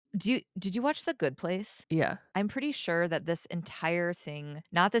Did you watch The Good Place? Yeah. I'm pretty sure that this entire thing,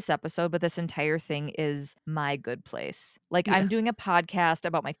 not this episode, but this entire thing is my good place. Like, Yeah. I'm doing a podcast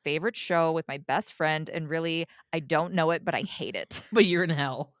about my favorite show with my best friend, and really, I don't know it, but I hate it. But you're in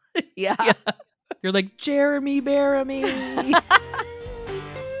hell. Yeah. Yeah. You're like, Jeremy Bearimy.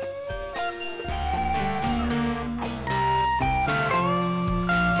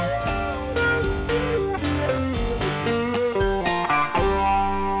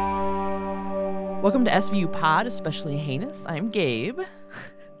 Welcome to SVU Pod, Especially Heinous. I'm Gabe.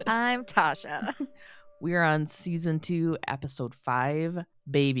 I'm Tasha. We are on season 2, episode 5,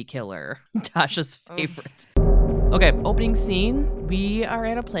 Baby Killer. Tasha's Oof. favorite. Okay, opening scene. We are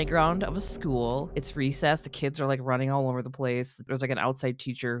at a playground of a school. It's recess. The kids are like running all over the place. There's like an outside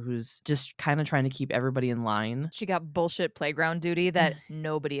teacher who's just kind of trying to keep everybody in line. She got bullshit playground duty that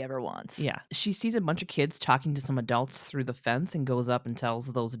nobody ever wants. Yeah. She sees a bunch of kids talking to some adults through the fence and goes up and tells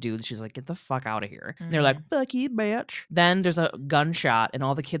those dudes, she's like, get the fuck out of here. And they're like, fuck you, bitch. Then there's a gunshot and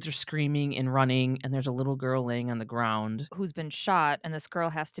all the kids are screaming and running. And there's a little girl laying on the ground. Who's been shot, and this girl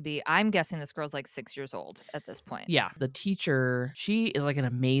has to be, I'm guessing this girl's like 6 years old at this point. Yeah. The teacher, she is like an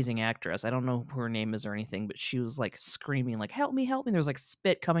amazing actress. I don't know who her name is or anything, but she was like screaming, like, help me, help me. There's like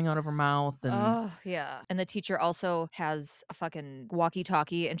spit coming out of her mouth. And Oh, yeah. And the teacher also has a fucking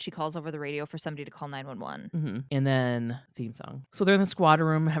walkie-talkie, and she calls over the radio for somebody to call 911. And then theme song. So they're in the squad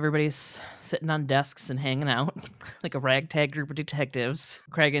room. Everybody's sitting on desks and hanging out like a ragtag group of detectives.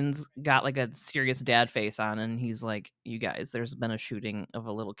 Cragen's got like a serious dad face on, and he's like, you guys, there's been a shooting of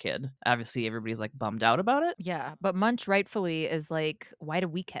a little kid. Obviously, everybody's like bummed out about it. Yeah, but Munch rightfully is like, why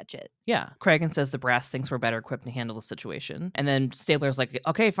did we catch it? Yeah. Cragen says the brass thinks we're better equipped to handle the situation. And then Stabler's like,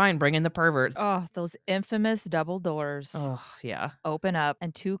 okay, fine, bring in the pervert. Oh, those infamous double doors Oh, yeah. open up,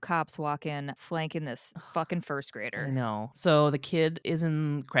 and 2 cops walk in, flanking this fucking first I grader. know. So the kid is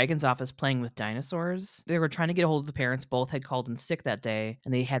in Cragen's office playing with dinosaurs. They were trying to get a hold of the parents. Both had called in sick that day,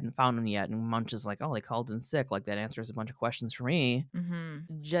 and they hadn't found him yet. And Munch is like, oh, they called in sick. Like, that answers a bunch of questions for me.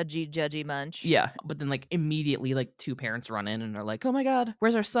 Judgy Munch. Yeah. But then, like, immediately, like, 2 parents run in and are like, oh my God,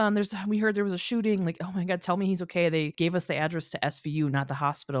 where's our son? We heard there was a shooting. Like, oh my God, tell me he's okay. They gave us the address to SVU, not the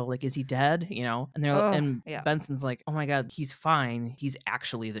hospital. Like, is he dead? You know? And and Yeah. Benson's like, oh my God, he's fine. He's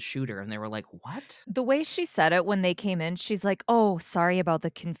actually the shooter. And they were like, what? The way she said it when they came in, she's like, "Oh, sorry about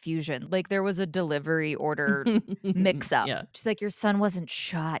the confusion." Like there was a delivery order mix up. Yeah. She's like, "Your son wasn't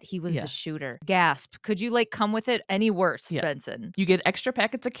shot. He was Yeah. the shooter." Gasp. Could you like come with it any worse, Yeah. Benson? You get extra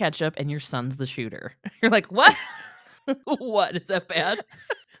packets of ketchup and your son's the shooter. You're like, what? What? Is that bad?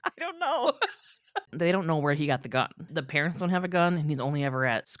 I don't know. They don't know where he got the gun. The parents don't have a gun, and he's only ever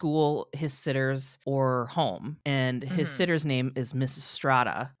at school, his sitters, or home. And his sitter's name is Mrs.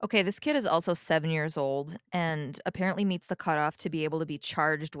 Strata. Okay, this kid is also 7 years old and apparently meets the cutoff to be able to be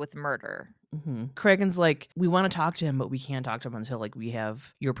charged with murder. Cragen's like, we want to talk to him, but we can't talk to him until like we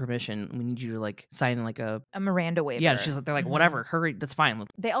have your permission. We need you to like sign like a Miranda waiver. Yeah, they're like, whatever, hurry, that's fine.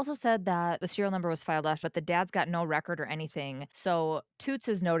 They also said that the serial number was filed off, but the dad's got no record or anything. So Toots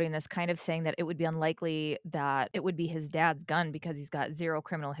is noting this, kind of saying that it would be unlikely that it would be his dad's gun because he's got 0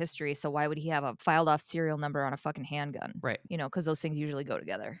 criminal history. So why would he have a filed off serial number on a fucking handgun? Right. You know, because those things usually go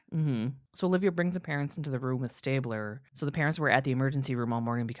together. So Olivia brings the parents into the room with Stabler. So the parents were at the emergency room all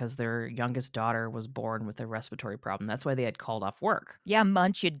morning because their youngest daughter was born with a respiratory problem. That's why they had called off work. Yeah,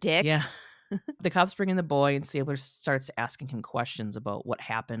 Munch, you dick. Yeah. The cops bring in the boy, and Stabler starts asking him questions about what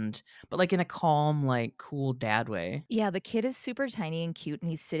happened, but like in a calm, like cool dad way. Yeah, the kid is super tiny and cute, and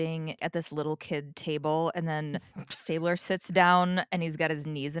he's sitting at this little kid table, and then Stabler sits down, and he's got his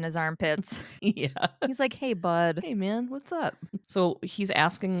knees in his armpits. Yeah. He's like, "Hey, bud." Hey, man, what's up? So he's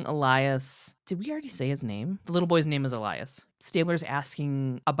asking Elias, did we already say his name? The little boy's name is Elias. Stabler's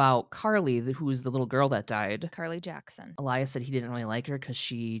asking about Carly, who's the little girl that died. Carly Jackson. Elias said he didn't really like her because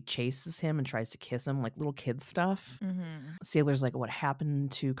she chases him and tries to kiss him, like little kid stuff. Stabler's like, what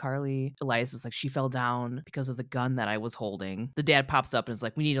happened to Carly? Elias is like, she fell down because of the gun that I was holding. The dad pops up and is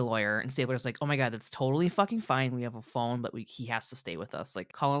like, we need a lawyer. And Stabler's like, oh my God, that's totally fucking fine. We have a phone, but he has to stay with us.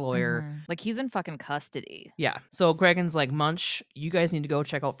 Like, call a lawyer. Like, he's in fucking custody. Yeah. So Cragen's like, Munch, you guys need to go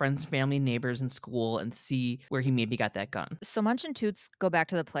check out friends, family, neighbors, and school and see where he maybe got that gun. So Munch and Toots go back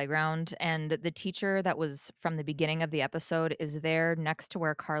to the playground, and the teacher that was from the beginning of the episode is there next to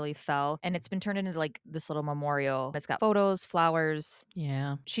where Carly fell, and it's been turned into like this little memorial. It's got photos, flowers.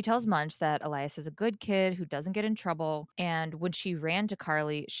 Yeah. She tells Munch that Elias is a good kid who doesn't get in trouble, and when she ran to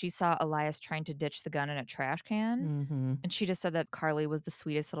Carly, she saw Elias trying to ditch the gun in a trash can, and she just said that Carly was the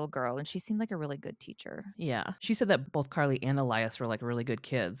sweetest little girl, and she seemed like a really good teacher. Yeah. She said that both Carly and Elias were, like, really good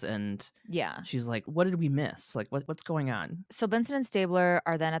kids, and Yeah. she's like, "What did we miss? Like, what's going on?" So Benson and Stabler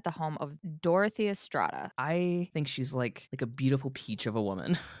are then at the home of Dorothy Estrada. I think she's like a beautiful peach of a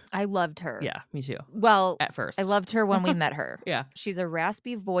woman. I loved her. Yeah, me too. Well, At I first. loved her when we met her. Yeah. She's a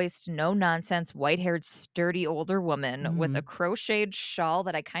raspy-voiced, no-nonsense, white-haired, sturdy older woman with a Mhm. crocheted shawl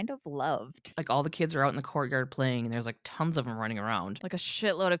that I kind of loved. Like, all the kids are out in the courtyard playing, and there's, like, tons of them running around. Like a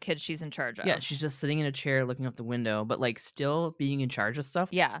shitload of kids she's in charge Yeah, of. she's just sitting in a chair looking out the window, but, like, still being in charge of stuff.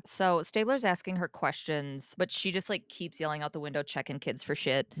 Yeah, so Stabler's asking her questions, but she just, like, keeps yelling out the window, checking kids for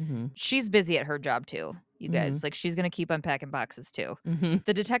shit. Mhm. She's busy at her job too, you Mhm. guys. Like, she's gonna keep unpacking boxes too. Mhm.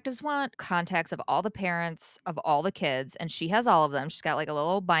 The detectives want contacts of all the parents of all the kids, and she has all of them. She's got, like, a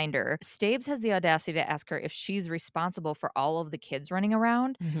little binder. Stabes has the audacity to ask her if she's responsible for all of the kids running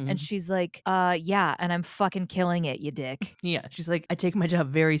around, and Mhm. she's like, yeah, and I'm fucking killing it, you dick." Yeah, she's like, "I take my job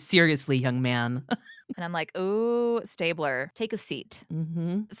very seriously, young man." And I'm like, "Ooh, Stabler, take a seat."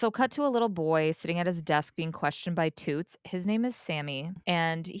 Mhm. So, cut to a little boy sitting at his desk being questioned by Toots. His name is Sammy,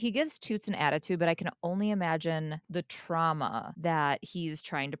 and he gives Toots an attitude, but I can only imagine the trauma that he's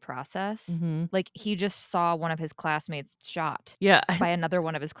trying to process. Mhm. Like, he just saw one of his classmates shot Yeah, by another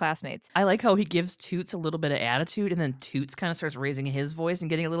one of his classmates. I like how he gives Toots a little bit of attitude, and then Toots kinda starts raising his voice and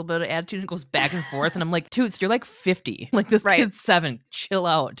getting a little bit of attitude and goes back and forth, and I'm like, "Toots, you're like 50. Like, this Right. kid's 7. Chill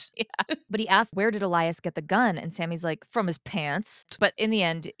out." But he asks, "Where did Elias get the gun?" And Sammy's like, "From his pants." But in the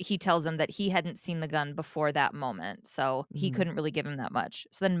end, he tells him that he hadn't seen the gun before that moment. So he Mhm. couldn't really give him that much.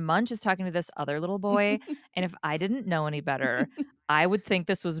 So then Munch is talking to this other little boy. And if I didn't know any better, I would think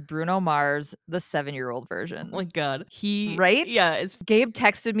this was Bruno Mars, the 7-year-old Oh version. my god. Right? Yeah, it's Gabe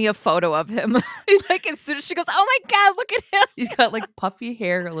texted me a photo of him. Like, as soon as she goes, "Oh my God, look at him." he's got, like, puffy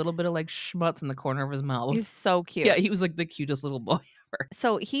hair, a little bit of, like, schmutz in the corner of his He's mouth. so Yeah, cute. he was, like, the cutest little boy ever.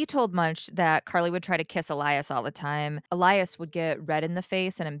 So he told Munch that Carly would try to kiss Elias all the time. Elias would get red in the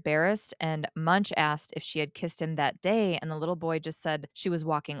face and embarrassed, and Munch asked if she had kissed him that day, and the little boy just said she was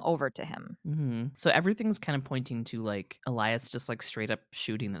walking over to him. Mhm. So everything's kind of pointing to, like, Elias just, like, straight up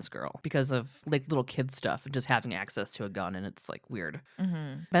shooting this girl because of, like, little kid stuff and just having access to a gun, and it's, like, weird.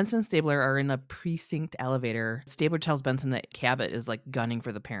 Mhm. Benson and Stabler are in a precinct elevator. Stabler tells Benson that Cabot is, like, gunning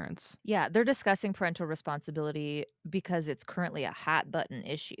for the parents. Yeah, they're discussing parental responsibility because it's currently a hot button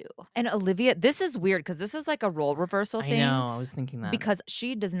issue. And Olivia, this is weird because this is like a role reversal I thing. know, I was thinking that. Because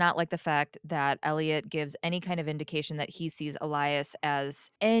she does not like the fact that Elliot gives any kind of indication that he sees Elias as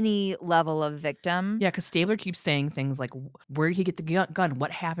any level of victim. Yeah, because Stabler keeps saying things like, "Where did he get the gun?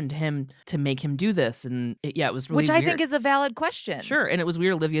 What happened to him to make him do this?" And it was really Which I think weird. is a valid question. Sure, and it was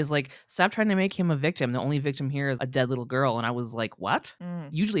weird. Olivia's like, "Stop trying to make him a victim. The only victim here is a dead little girl." And I was like, "What?" Mm.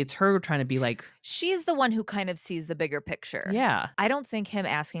 Usually it's her trying to be like, She's the one who kind of sees the bigger picture. "Yeah." I don't think him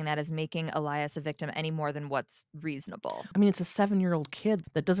asking that is making Elias a victim any more than what's reasonable. I mean, it's a 7-year-old kid.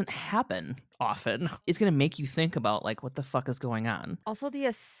 That doesn't happen often. It's gonna make you think about, like, what the fuck is going on. Also, the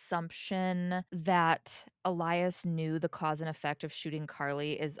assumption that Elias knew the cause and effect of shooting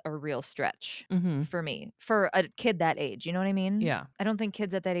Carly is a real stretch Mhm. for me, for a kid that age, you know what I mean? Yeah. I don't think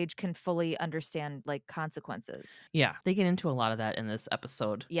kids at that age can fully understand, like, consequences. Yeah. They get into a lot of that in this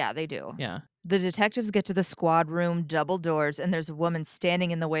episode. Yeah, they do. Yeah. The detectives get to the squad room, double doors, and there's a woman standing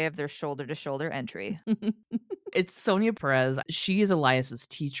in the way of their shoulder to shoulder entry. It's Sonia Perez. She is Elias's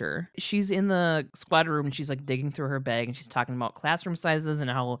teacher. She's in the squad room and she's like digging through her bag and she's talking about classroom sizes and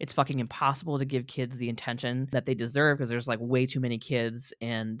how it's fucking impossible to give kids the attention that they deserve because there's like way too many kids.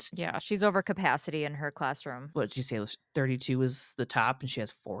 And Yeah, she's over capacity in her classroom. what did you say? It was 32 is the top and she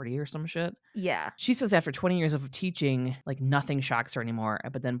has 40 or some shit. Yeah. She says after 20 years of teaching, like nothing shocks her anymore,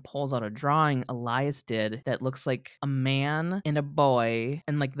 but then pulls out a drawing Elias did that looks like a man and a boy,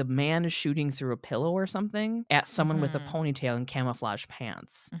 and like the man is shooting through a pillow or something at someone with a Mhm. ponytail and camouflage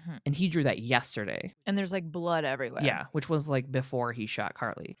pants. Mhm. And he drew that yesterday. And there's, like, blood everywhere. Yeah, which was like before he shot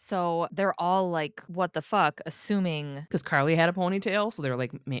Carly. So, they're all like, "What the fuck?" Assuming Because Carly had a ponytail, so they're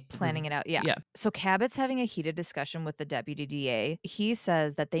like, planning it out, yeah. yeah. So Cabot's having a heated discussion with the deputy DA. He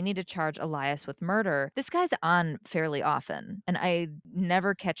says that they need to charge Elias with murder. This guy's on fairly often, and I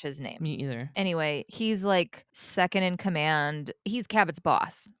never catch his name. Me either. Anyway, he's like second in command. He's Cabot's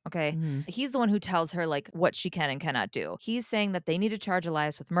boss, okay? Mhm. He's the one who tells her like what she can and cannot do. He's saying that they need to charge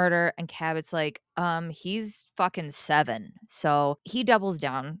Elias with murder, and Cabot's like, he's fucking 7. So he doubles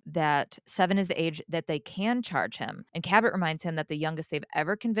down that 7 is the age that they can charge him. And Cabot reminds him that the youngest they've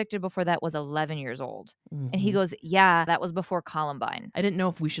ever convicted before that was 11 years old. And he Mhm. goes, "Yeah, that was before Columbine." I didn't know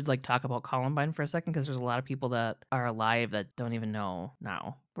if we should like talk about Columbine for a second because there's a lot of people that are alive that don't even know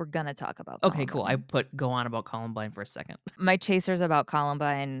now. We're gonna talk about Okay, cool. I Columbine. put go on about Columbine for a second. My chasers about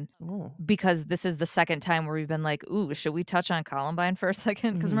Columbine Oh. because this is the second time we're we've been like, "Ooh, should we touch on Columbine for a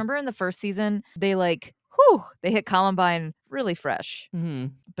second?" Because Mhm. remember in the first season, they like, whew, they hit Columbine really fresh.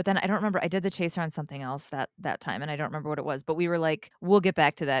 Mhm. But then I don't remember, I did the chaser on something else that time, and I don't remember what it was, but we were like, "We'll get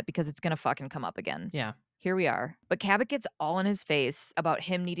back to that because it's gonna fucking come up again." Yeah. Here we are. But Cabot gets all in his face about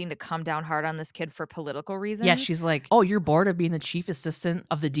him needing to come down hard on this kid for political Yeah, reasons. she's like, "Oh, you're bored of being the chief assistant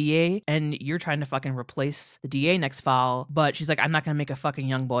of the DA, and you're trying to fucking replace the DA next fall." But she's like, "I'm not gonna make a fucking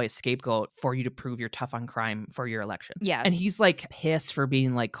young boy a scapegoat for you to prove you're tough on crime for your election." Yeah. And he's like pissed for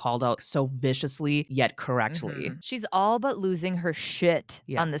being like called out so viciously yet correctly. Mhm. She's all but losing her shit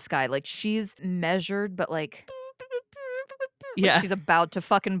Yeah. on this guy. Like, she's measured, but like Yeah. she's about to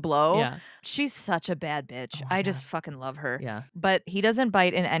fucking blow. Yeah. She's such a bad bitch. Oh my I god. just fucking love her. Yeah. But he doesn't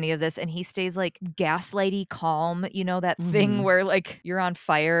bite in any of this, and he stays like gaslighty calm. You know that thing Mhm. where like you're on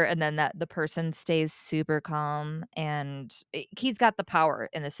fire and then that the person stays super calm, and he's got the power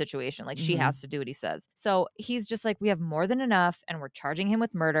in this situation. Like, she Mhm. has to do what he says. So he's just like, we have more than enough and we're charging him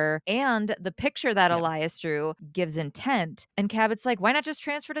with murder. And the picture that Yeah. Elias drew gives intent. And Cabot's like, why not just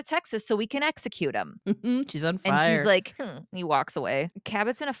transfer to Texas so we can execute him? She's on And he's fire. like, he walks away.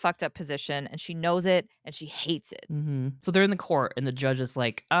 Cabot's in a fucked up position and she knows it and she hates it. Mhm. So they're in the court and the judge is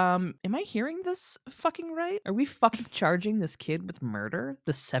like, am I hearing this fucking right? Are we fucking charging this kid with murder?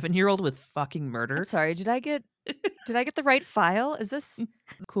 The 7-year-old with fucking I'm murder?" sorry, did I get the right file? Is this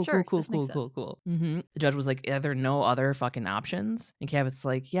Cool, cool, sure, cool, this makes cool, sense. cool, cool. The judge was like, "Are there no other fucking options?" And Cabot's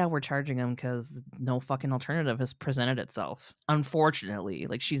like, "Yeah, we're charging him because no fucking alternative has presented itself." Unfortunately,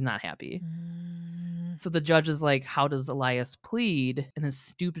 like, she's not happy. Mm. So the judge is like, "How does Elias plead?" And his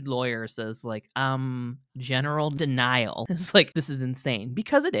stupid lawyer says, like, general denial." It's like, this is insane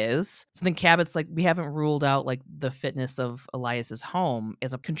because it is. So then Cabot's like, "We haven't ruled out like the fitness of Elias's home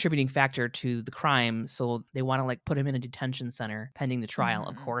as a contributing factor to the crime. So they want to like put him in a detention center pending the trial."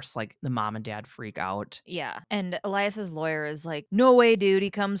 Of Mhm. course, like the mom and dad freak out. Yeah, and Elias's lawyer is like, "No way, dude. He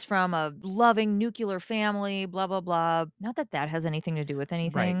comes from a loving nuclear family, blah blah blah." Not that that has anything to do with Right.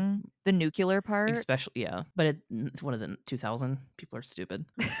 anything. The nuclear part. Especially, yeah. But what is it, 2000? People are stupid.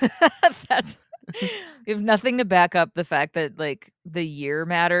 That's you have nothing to back up the fact that like the year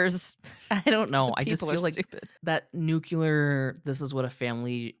matters. I don't So know. I just people are feel like stupid. that nuclear, this is what a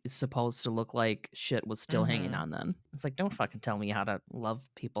family is supposed to look like shit was still hanging Mhm. on then. It's like, don't fucking tell me how to love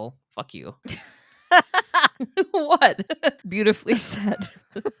people. Fuck you. What? Beautifully said.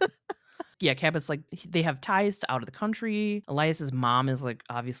 Yeah, Cabot's like they have ties to out of the country. Elias's mom is like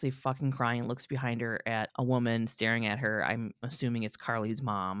obviously fucking crying, looks behind her at a woman staring at her. I'm assuming it's Carly's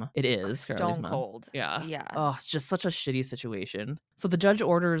mom. It is Carly's Stone mom. cold. Yeah. Yeah. Oh, it's just such a shitty situation. So the judge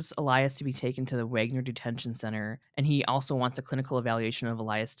orders Elias to be taken to the Wagner Detention Center, and he also wants a clinical evaluation of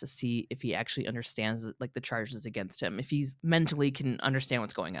Elias to see if he actually understands like the charges against him, if he's mentally can understand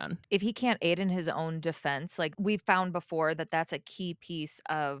what's going on. If he can't aid in his own defense, like we've found before that that's a key piece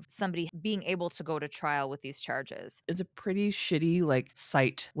of somebody being able to go to trial with these charges. It's a pretty shitty like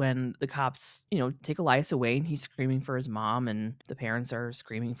sight when the cops, take Elias away and he's screaming for his mom and the parents are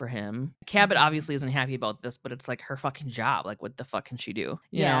screaming for him. Cabot Mhm. obviously isn't happy about this, but it's like her fucking job. Like what the fuck can she do?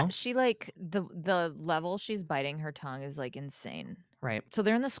 You Yeah, know? she like the level she's biting her tongue is like insane. Right. So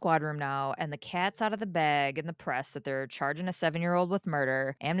they're in the squad room now, and the cat's out of the bag in the press that they're charging a 7-year-old with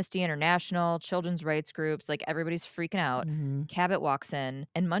murder. Amnesty International, children's rights groups, like everybody's freaking out. Hmm. Cabot walks in,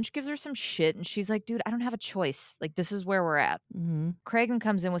 and Munch gives her some shit, and she's like, dude, I don't have a choice. Like, this is where we're at. Hmm. Cragen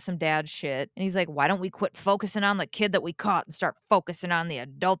comes in with some dad shit, and he's like, why don't we quit focusing on the kid that we caught and start focusing on the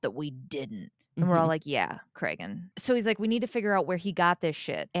adult that we didn't? And we're all Hmm. like, yeah, Cragen. So he's like, we need to figure out where he got this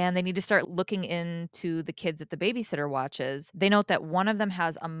shit. And they need to start looking into the kids that the babysitter watches. They note that one of them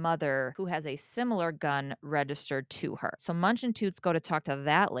has a mother who has a similar gun registered to her. So Munch and Toots go to talk to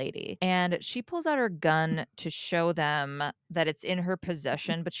that lady, and she pulls out her gun to show them that it's in her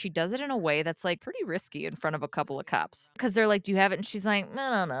possession, but she does it in a way that's like pretty risky in front of a couple of cops. Cause they're like, do you have it? And she's like, I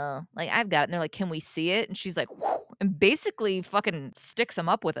don't know. Like, I've got it. And they're like, can we see it? And she's like, whoo, and basically fucking sticks him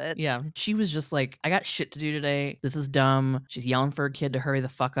up with it. Yeah. She was just like, I got shit to do today. This is dumb. She's yelling for a kid to hurry the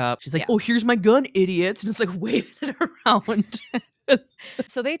fuck up. She's like, Yeah. oh, here's my gun, idiots. And it's like waving it around.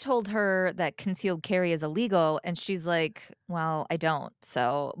 So they told her that concealed carry is illegal, and she's like, "Well, I don't."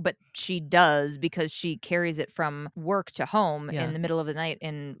 So, but she does because she carries it from work to home in Yeah. the middle of the night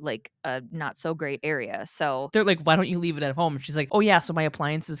in like a not so great area. So, They're like, "Why don't you leave it at home?" And she's like, "Oh, yeah, so my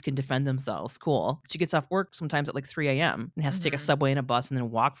appliances can defend themselves. Cool." She gets off work sometimes at like 3 a.m. and has to take a mhm. subway and a bus and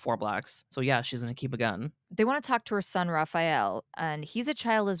then walk 4 blocks. So, yeah, she's gonna keep a gun. They want to talk to her son Raphael, and he's a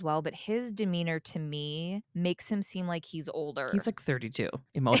child as well, but his demeanor to me makes him seem like he's He's older. like 32.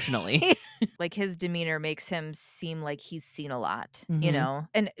 emotionally. Like, his demeanor makes him seem like he's seen a lot, you Mhm. know?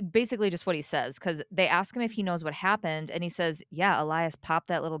 And basically just what he says, because they ask him if he knows what happened, and he says, "Yeah, Elias popped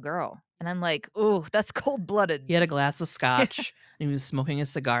that little girl." And I'm like, "Ooh, that's cold-blooded." He had a glass of scotch, and he was smoking a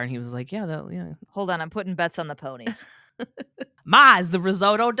cigar, and he was like, "Yeah, that yeah." Hold on, I'm putting bets on the ponies. "Ma, is the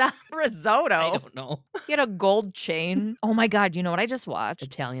risotto done?" I Risotto? don't know. He had a gold chain. Oh my god, you know what I just watched?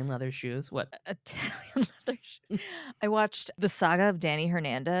 Italian leather shoes, what? Italian leather shoes. I watched The Saga of Danny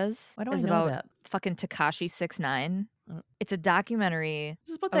Hernandez. Why do I It's know about that? fucking Takashi 69. Uh, It's a documentary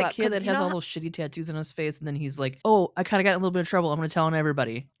this is about that about kid because that you has know all how. those shitty tattoos on his face, and then he's like, "Oh, I kinda got in a little bit of trouble, I'm gonna tell on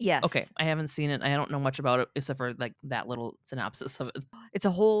everybody." Okay, Yes. I haven't seen it, I don't know much about it except for, like, that little synopsis of it. It's a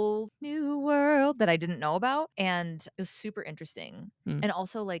whole new world that I didn't know about, and it was super interesting. Hmm. And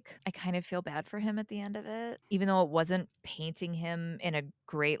also, like, I kind of feel bad for him at the end of it, even though it wasn't painting him in a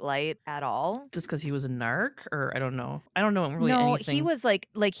great light at all. Just because he was a narc? Or I don't know. I don't know really No, he anything. was like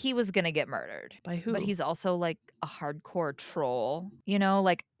he was gonna get murdered, By but who? he's also like a hardcore troll, you know?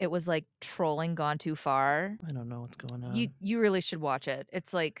 Like, it was like trolling gone too far. I don't know what's going You on. you really should watch it.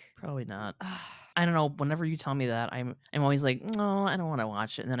 It's like, Probably not. I don't know, whenever you tell me that, I'm always like, "No, I don't wanna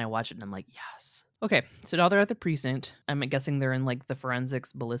watch it," and then I watch it and I'm like, "Yes." Okay, so now they're at the precinct. I'm guessing they're in, like, the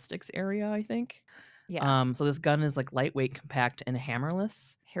forensics ballistics area, I think? yeah, So this gun is, like, lightweight, compact, and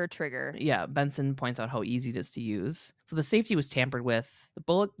hammerless. hair trigger. Yeah, Benson points out how easy it is to use. So the safety was tampered with. The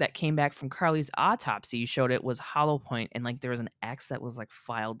bullet that came back from Carly's autopsy showed it was hollow point, and like there was an X that was like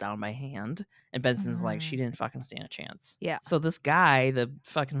filed down by hand. And Benson's like, she Mhm. didn't fucking stand a chance. Yeah. So this guy, the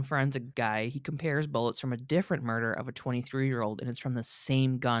fucking forensic guy, he compares bullets from a different murder of a 23-year-old, and it's from the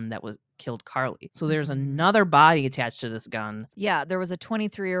same gun that was killed Carly. So there's Mhm. another body attached to this gun. Yeah, there was a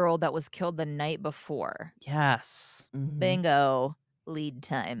 23-year-old that was killed the night before. Yes. Mhm. Bingo. Lead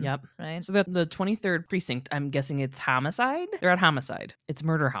time, Yep. right? So the 23rd precinct, I'm guessing it's homicide? They're at homicide. It's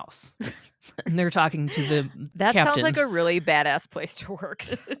murder house. And they're talking to the That sounds like captain. a really badass place to work.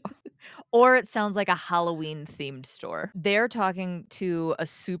 Or it sounds like a Halloween themed store. They're talking to a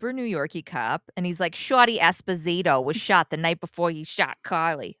super New Yorkie cop, and he's like, Shorty Esposito was shot the night before he shot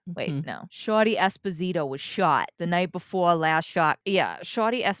Carly. Wait, Mhm. no. Shorty Esposito was shot the night before last shot. Yeah,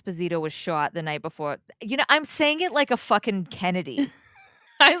 Shorty Esposito was shot the night before. You know, I'm saying it like a fucking Kennedy.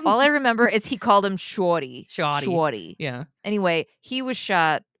 I'm All I remember is he called him Shorty. shoddy. Shorty. Yeah. Anyway, he was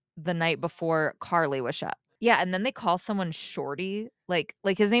shot the night before Carly was shot. Yeah, and then they call someone Shorty, like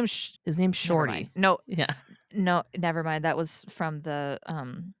his name's His name's never mind. Shorty. No, Yeah. no, never mind. That was from the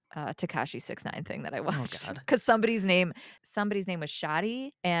Tekashi 69 thing that I Oh watched. god. Cuz somebody's name was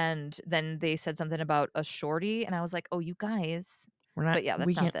Shotty, and then they said something about a shorty, and I was like, "Oh, you guys." We're not But yeah,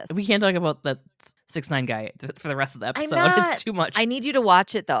 that's not this. we can't talk about that 6ix9ine guy for the rest of the I'm episode. It's not. too much. I need you to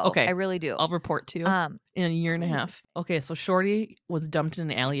watch it though. I Okay. really do. I'll report to you Um, in a year and a half. please. Okay, so Shorty was dumped in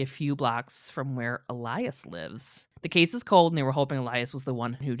an alley a few blocks from where Elias lives. The case is cold, and they were hoping Elias was the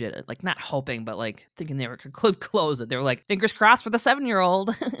one who did it. Like, not hoping, but like thinking they were could close it. They were like, fingers crossed for the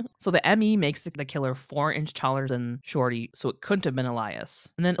 7-year-old. So the ME makes the killer 4 inch taller than Shorty, so it couldn't have been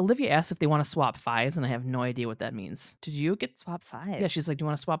Elias. And then Olivia asks if they want to swap fives, and I have no idea what that means. Did you get? Swap Yeah, she's 5s. like, "Do you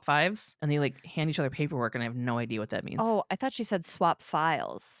want to swap fives?" And they like hand each other paperwork, and I have no idea what that means. Oh, I thought she said swap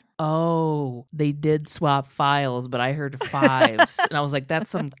files. Oh, they did swap files, but I heard fives, and I was like, "That's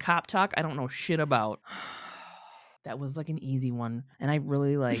some cop talk I don't know shit about." That was, like, an easy one, and I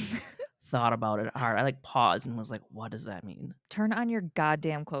really, like, thought about it hard. I, like, paused and was like, "What does that mean?" Turn on your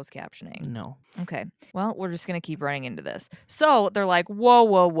goddamn closed captioning. No. Okay. Well, we're just gonna keep running into this. So they're like, whoa,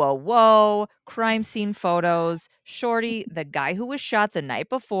 whoa, whoa, whoa. Crime scene photos. Shorty, the guy who was shot the night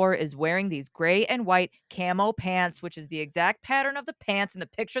before, is wearing these gray and white camo pants, which is the exact pattern of the pants in the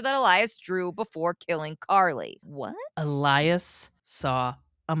picture that Elias drew before killing Carly. What? Elias saw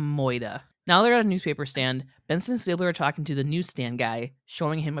a moida. Now they're at a newspaper stand. Benson and Stabler are talking to the newsstand guy,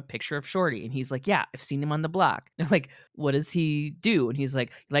 showing him a picture of Shorty. And he's like, "Yeah, I've seen him on the block." They're like, "What does he do?" And he's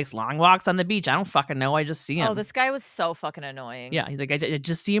like, "He likes long walks on the beach. I don't fucking know. I just see Oh, him." this guy was so fucking annoying. Yeah, he's like, I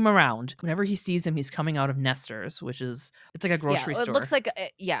just see him around. Whenever he sees him, he's coming out of Nestor's, which is it's like a Yeah, grocery it store. looks like,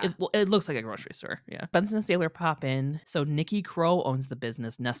 yeah. It looks like a grocery store, yeah. Benson and Stabler pop in. So Nikki Crow owns the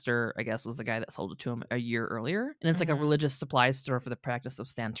business. Nestor, I guess, was the guy that sold it to him a year earlier, and it's like a Mhm. religious supply store for the practice of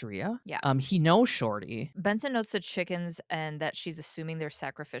Santeria. Yeah. He knows Shorty. Benson notes the chickens and that she's assuming they're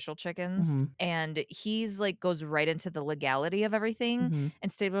sacrificial chickens. Mhm, And he's like, goes right into the legality of everything. mhm.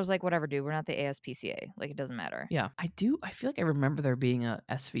 And Stabler's like, whatever, dude, we're not the ASPCA. Like, it doesn't matter. Yeah, I feel like I remember there being a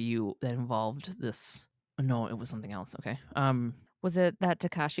SVU that involved this. No, it was something else. Okay. Was it that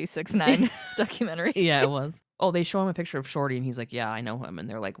Takashi 69 documentary? Yeah, it was. Oh, they show him a picture of Shorty, and he's like, "Yeah, I know him." And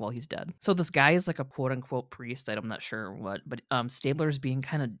they're like, "Well, he's dead." So this guy is like a quote unquote priest. I'm not sure what, but Stabler's being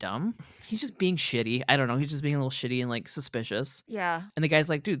kind of dumb. He's just being shitty. I don't know. He's just being a little shitty and like suspicious. Yeah. And the guy's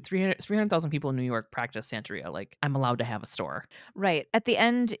like, "Dude, 300,000 people in New York practice Santeria. Like, I'm allowed to have a store." Right. At the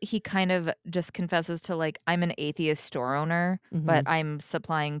end, he kind of just confesses to, like, "I'm an atheist store owner, but Mhm. I'm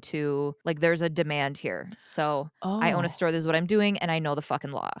supplying to like, there's a demand here. So, I own a Oh, store, this is what I'm doing, and I know the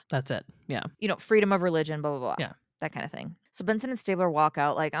fucking law." that's it. Yeah. Freedom of religion, blah, blah, blah, Yeah. that kinda thing. So Benson and Stabler walk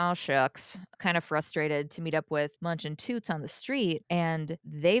out like, "Oh, shucks," kind of frustrated to meet up with Munch and Toots on the street, and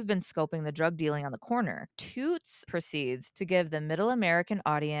they've been scoping the drug dealing on the corner. Toots proceeds to give the middle American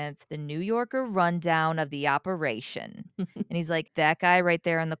audience the New Yorker rundown of the operation. And he's like, "That guy right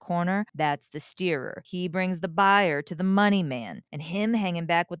there in the corner, that's the steerer. He brings the buyer to the money man. And him hanging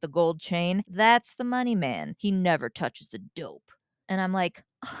back with the gold chain, that's the money man. He never touches the dope." And I'm like,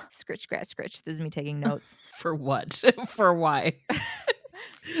 scritch, scratch, scritch. This is me taking notes. For what? For why?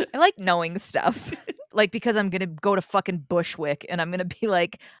 I like knowing stuff. Like, because I'm gonna go to fucking Bushwick and I'm gonna be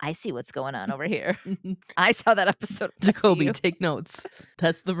like, "I see what's going on over here. I saw that episode of Jacoby, SVU." take notes.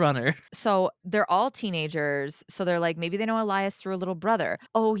 That's the runner. So, they're all teenagers, so they're like, maybe they know Elias through a little brother.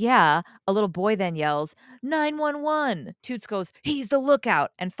 Oh, yeah. A little boy then yells, 911. Toots goes, "He's the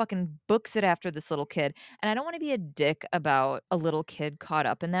lookout," and fucking books it after this little kid. And I don't wanna be a dick about a little kid caught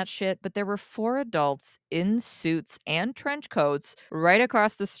up in that shit, but there were 4 adults in suits and trench coats right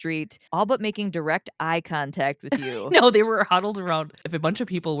across the street, all but making direct eye contact with you. No, they were huddled around. If a bunch of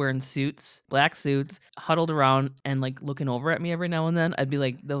people were in suits, black suits, huddled around and like looking over at me every now and then, I'd be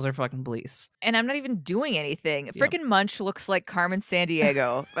like, those are fucking police. And I'm not even doing anything. Yep. Frickin' Munch looks like Carmen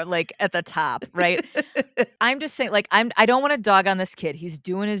Sandiego, but, like, at the top, right? I'm just saying, like, I don't wanna dog on this kid. He's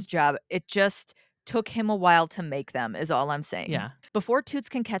doing his job. It just took him a while to make them, is all I'm saying. Yeah. Before Toots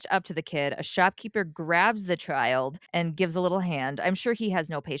can catch up to the kid, a shopkeeper grabs the child and gives a little hand. I'm sure he has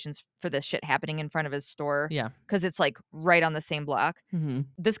no patience for this shit happening in front of his store Yeah. because it's, like, right on the same block. Mhm.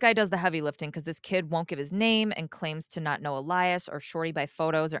 This guy does the heavy lifting because this kid won't give his name and claims to not know Elias or Shorty by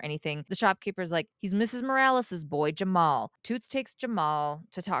photos or anything. The shopkeeper's like, "He's Mrs. Morales' boy, Jamal." Toots takes Jamal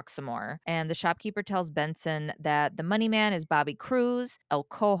to talk some more, and the shopkeeper tells Benson that the money man is Bobby Cruz, El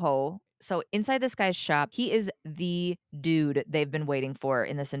Cojo. So inside this guy's shop, he is the dude they've been waiting for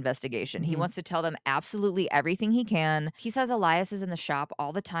in this investigation. He Mhm. wants to tell them absolutely everything he can. He says Elias is in the shop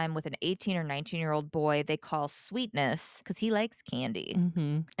all the time with an 18 or 19-year-old boy they call Sweetness because he likes candy.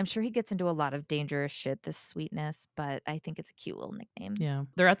 Mhm. I'm sure he gets into a lot of dangerous shit, this Sweetness, but I think it's a cute little nickname. Yeah.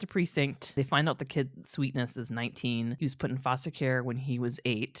 They're at the precinct. They find out the kid Sweetness is 19. He was put in foster care when he was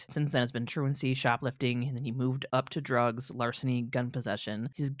 8. Since then, it's been truancy, shoplifting, and then he moved up to drugs, larceny, gun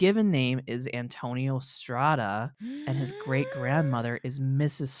possession. His given name is Antonio Strada, and his great grandmother is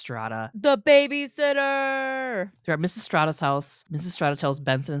Mrs. Strada. The babysitter! They're at Mrs. Strada's house. Mrs. Strada tells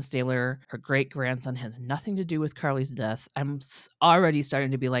Benson and Stabler her great grandson has nothing to do with Carly's death. I'm already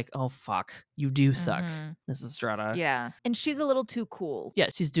starting to be like, oh, fuck. You do suck, Mhm. Mrs. Strada. Yeah, and she's a little too cool. Yeah,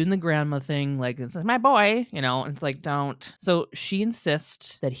 she's doing the grandma thing, like, "This is my boy," and it's like, "Don't." So she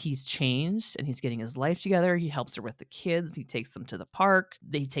insists that he's changed and he's getting his life together. He helps her with the kids. He takes them to the park.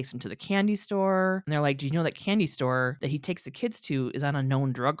 He takes them to the candy store. And they're like, "Do you know that candy store that he takes the kids to is on a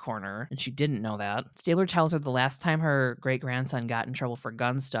known drug corner?" And she didn't know that. Stabler tells her the last time her great-grandson got in trouble for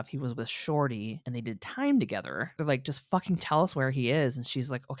gun stuff, he was with Shorty and they did time together. They're like, "Just fucking tell us where he is." And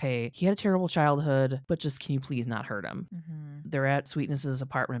she's like, "Okay, he had a terrible childhood, but just can you please not hurt him?" Mhm. They're at Sweetness's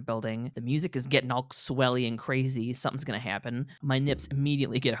apartment building. The music is getting all swelly and crazy. Something's gonna happen. My nips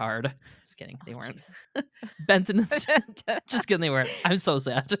immediately get hard. Just kidding. They Oh, weren't. Jesus. Benson is just kidding. They weren't. I'm so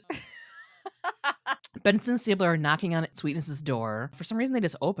sad. Benson and Stabler are knocking on Sweetness's door. For some reason, they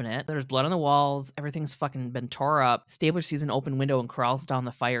just open it. There's blood on the walls. Everything's fucking been tore up. Stabler sees an open window and crawls down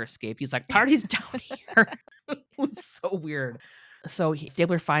the fire escape. He's like, "Party's down here." It was so weird. So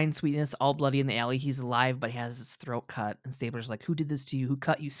Stabler finds Sweetness all bloody in the alley. He's alive, but he has his throat cut. And Stabler's like, "Who did this to you? Who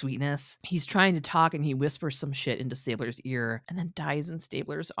cut you, Sweetness?" He's trying to talk and he whispers some shit into Stabler's ear and then dies in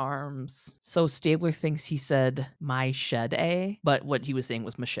Stabler's arms. So Stabler thinks he said machete, but what he was saying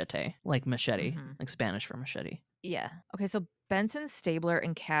was machete, Mhm. like Spanish for machete. Yeah. Okay, so Benson, Stabler,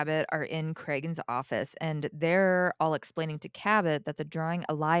 and Cabot are in Cragen's office, and they're all explaining to Cabot that the drawing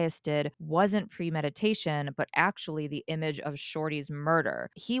Elias did wasn't premeditation, but actually the image of Shorty's murder.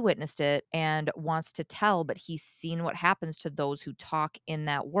 He witnessed it and wants to tell, but he's seen what happens to those who talk in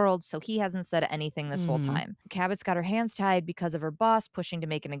that world, so he hasn't said anything this whole Mm-hmm. time. Cabot's got her hands tied because of her boss pushing to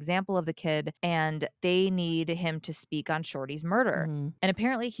make an example of the kid, and they need him to speak on Shorty's murder. Mm-hmm. And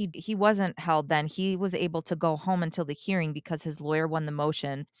apparently he wasn't held then. He was able to go home until the hearing because says his lawyer won the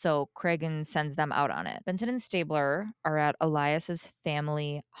motion, so Cragen sends them out on it. Benson and Stabler are at Elias's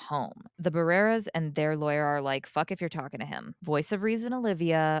family home. The Barreras and their lawyer are like, fuck if you're talking to him. Voice of reason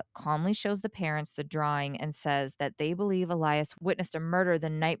Olivia calmly shows the parents the drawing and says that they believe Elias witnessed a murder the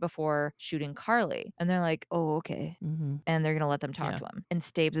night before shooting Carly. And they're like, oh, okay. And they're going to let them talk Yeah. to him. And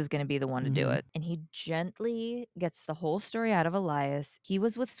Stabes is going to be the one to do it. And he gently gets the whole story out of Elias. He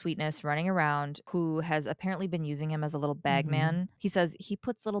was with Sweetness running around, who has apparently been using him as a little bag man. He says, he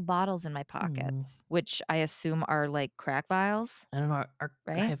puts little bottles in my pockets, which I assume are like crack vials. I don't know. I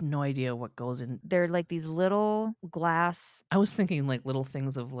Right? have no idea what goes in. They're like these little glass. I was thinking like little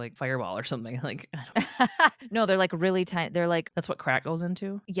things of like Fireball or something. Like, I don't, No, they're like really tiny. They're like, that's what crack goes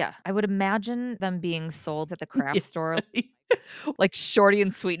into? yeah, I would imagine them being sold at the craft Yeah. store. Like Shorty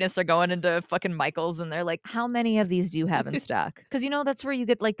and Sweetness are going into fucking Michael's and they're like, how many of these do you have in stock? Because that's where you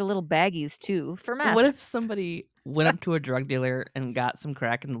get like the little baggies too for meth. What if somebody went up to a drug dealer and got some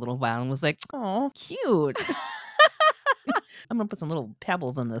crack in the little vial and was like, "Oh, cute. I'm gonna put some little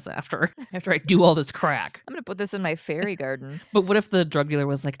pebbles in this after I do all this crack." I'm gonna put this in my fairy garden. But what if the drug dealer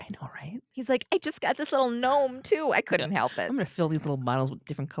was like, "I know, right? He's like, I just got this little gnome too. I couldn't help it. I'm gonna fill these little bottles with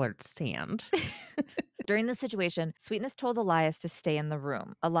different colored sand." During the situation, Sweetness told Elias to stay in the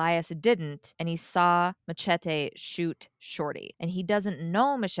room. Elias didn't, and he saw Machete shoot Shorty. And he doesn't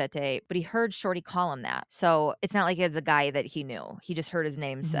know Machete, but he heard Shorty call him that. So it's not like it's a guy that he knew. He just heard his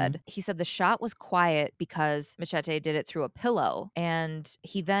name said. He said the shot was quiet because Machete did it through a pillow, and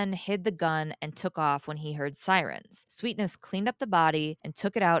he then hid the gun and took off when he heard sirens. Sweetness cleaned up the body and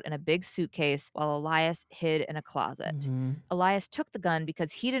took it out in a big suitcase while Elias hid in a closet. Elias took the gun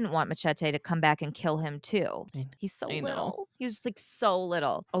because he didn't want Machete to come back and kill him too. He's so I know. little. He was just like so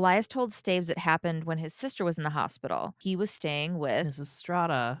little. Elias told Staves it happened when his sister was in the hospital. He was staying with Mrs.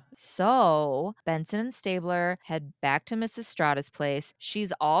 Strata. So Benson and Stabler head back to Mrs. Strata's place.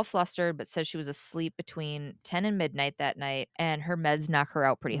 She's all flustered, but says she was asleep between 10 and midnight that night, and her meds knock her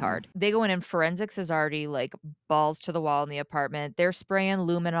out pretty hard. They go in, and forensics is already like balls to the wall in the apartment. They're spraying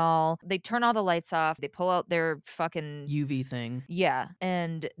luminol. They turn all the lights off. They pull out their fucking UV thing. yeah,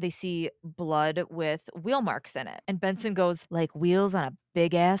 and they see blood with wheel marks in it. And Benson goes, like wheels on a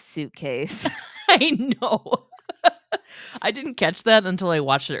big ass suitcase. I know. I didn't catch that until I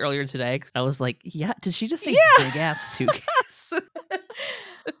watched it earlier today. 'Cause I was like, yeah, did she just say big ass suitcase?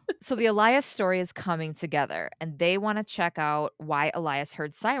 So the Elias story is coming together, and they want to check out why Elias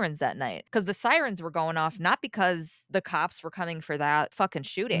heard sirens that night. Because the sirens were going off not because the cops were coming for that fucking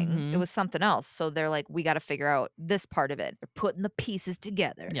shooting. It was something else. So they're like, we got to figure out this part of it. They're putting the pieces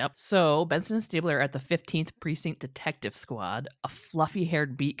together. Yep. So Benson and Stabler are at the 15th Precinct Detective Squad. A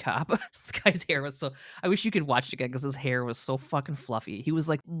fluffy-haired beat cop. This guy's hair was so... I wish you could watch it again because his hair was so fucking fluffy. He was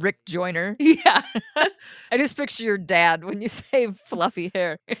like... Rick Joyner. Yeah. I just picture your dad when you say fluffy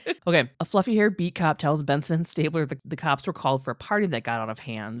hair. Okay, a fluffy-haired beat cop tells Benson and Stabler the cops were called for a party that got out of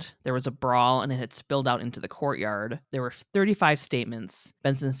hand. There was a brawl, and it had spilled out into the courtyard. There were 35 statements.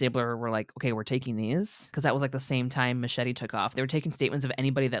 Benson and Stabler were like, okay, we're taking these. Because that was like the same time Machete took off. They were taking statements of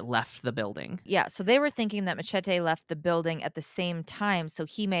anybody that left the building. Yeah, so they were thinking that Machete left the building at the same time, so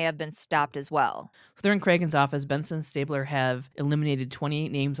he may have been stopped as well. So they're in Cragen's office. Benson and Stabler have eliminated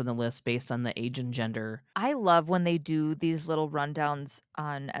 28 names on the list based on the age and gender. I love when they do these little rundowns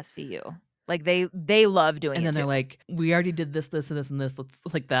on SVU. Like they love doing it. And then too. they're like, we already did this, this, and this, and this.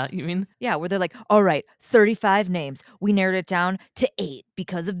 Like that, you mean? Yeah, where they're like, all right, 35 names. We narrowed it down to 8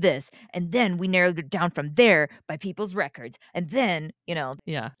 because of this. And then we narrowed it down from there by people's records. And then,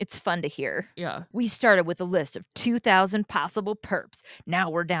 Yeah. it's fun to hear. Yeah. We started with a list of 2,000 possible perps. Now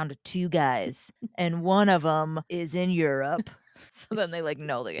we're down to 2 guys. And one of them is in Europe. So then they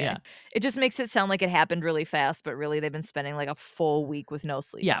know the guy. Yeah. It just makes it sound like it happened really fast, but really they've been spending like a full week with no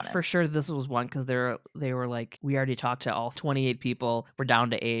sleep. Yeah, on it. for sure. This was one because they were like, we already talked to all 28 people. We're down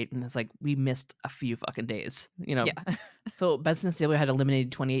to 8, and it's like we missed a few fucking days. Yeah. So Benson and Stabler had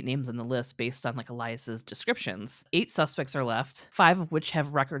eliminated 28 names on the list based on like Elias's descriptions. 8 suspects are left, 5 of which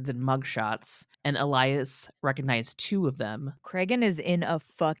have records and mugshots, and Elias recognized 2 of them. Cragen is in a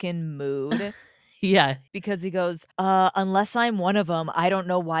fucking mood. Yeah. Because he goes, unless I'm one of them, I don't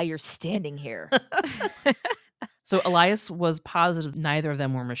know why you're standing here. So Elias was positive neither of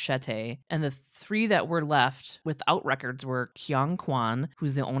them were Machete, and the 3 that were left without records were Kyung Kwan,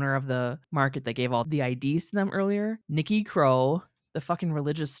 who's the owner of the market that gave all the IDs to them earlier, Nikki Crow, the fucking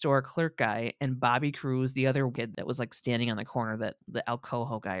religious store clerk guy, and Bobby Cruz, the other kid that was like standing on the corner, that the El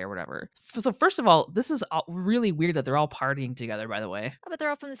Cojo guy or whatever. So first of all, this is really weird that they're all partying together, by the way. Oh, but they're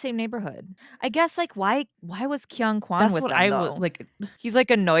all from the same neighborhood. I guess, like, why was Kyung Kwan That's with what them, I would though? like. He's,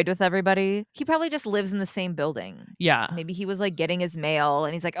 like, annoyed with everybody. He probably just lives in the same building. Yeah. Maybe he was, like, getting his mail,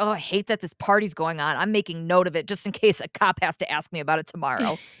 and he's like, "Oh, I hate that this party's going on. I'm making note of it just in case a cop has to ask me about it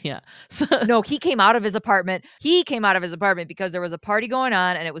tomorrow." Yeah. So No, he came out of his apartment. He came out of his apartment because there was a party going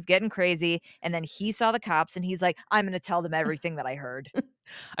on, and it was getting crazy, and then he saw the cops, and he's like, "I'm gonna tell them everything that I heard."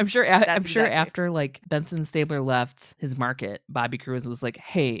 I'm That's sure exactly. after, like, Benson Stabler left his market, Bobby Cruz was like,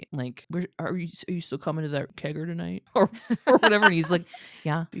 "Hey, like, where are you still coming to that kegger tonight?" Or whatever, and he's like,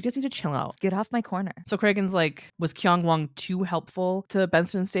 "Yeah, you guys need to chill out." "Get off my corner." So Kragen's like, was Kyung Wong too helpful to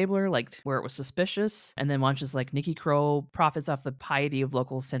Benson and Stabler, like where it was suspicious? And then launches like Nikki Crow profits off the piety of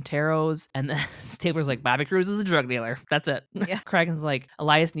local Santeros. And then Stabler's like, Bobby Cruz is a drug dealer. That's it. Yeah. Kragen's like,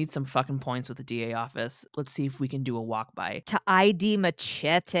 Elias needs some fucking points with the DA office. Let's see if we can do a walk by. To ID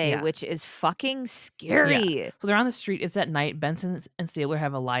Machete, Yeah. which is fucking Yeah. scary. So they're on the street. It's at night. Benson and Stabler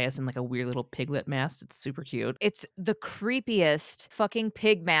have Elias in like a weird little piglet mask. It's super cute. It's the creepiest fucking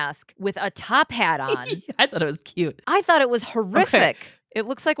pig mask with a top hat on. I thought it was cute. I thought it was Okay. horrific. It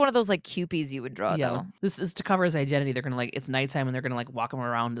looks like one of those, like, Kewpies you would draw, Yeah, though. this is to cover his identity. They're gonna like it's nighttime and they're gonna like walk him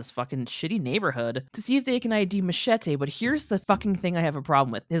around this fucking shitty neighborhood to see if they can ID Machete. But here's the fucking thing I have a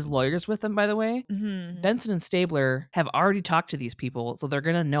problem with. His lawyer's with him, by the way. Mhm. Benson and Stabler have already talked to these people, so they're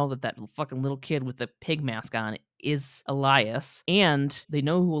gonna know that fucking little kid with the pig mask on is Elias, and they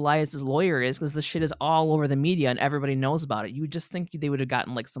know who Elias's lawyer is because this shit is all over the media and everybody knows about it. You would just think they would have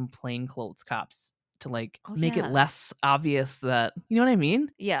gotten like some plainclothes cops to like Oh, make it yeah. less obvious that you know what I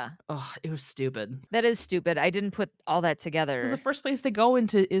mean? Yeah. Oh, it was stupid. That is stupid. I didn't put all that 'Cause the together. first place they go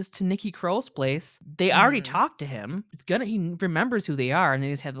into is to Nikki Crow's place. They already Mhm. talked to him. He remembers who they are, and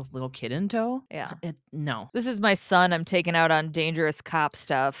they just have this little kid in tow. Yeah. No. "This is my son I'm taking out on dangerous cop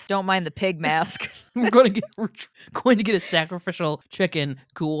stuff. Don't mind the pig mask." We're going to get a sacrificial chicken.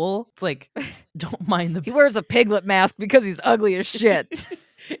 Cool. It's like, don't mind the He wears a piglet mask because he's ugly as shit.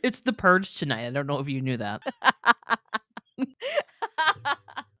 It's The Purge tonight. I don't know if you knew that.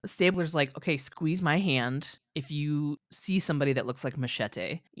 Stabler's like, "Okay, squeeze my hand if you see somebody that looks like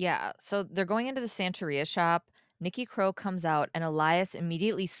Machete." Yeah, so they're going into the Santeria shop. Nikki Crow comes out, and Elias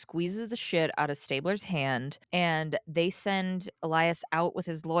immediately squeezes the shit out of Stabler's hand, and they send Elias out with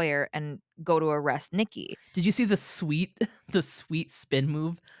his lawyer and go to arrest Nikki, Did you see the sweet the sweet spin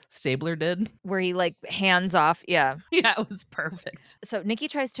move Stabler did? where he like hands off. Yeah. Yeah, it was perfect. So Nikki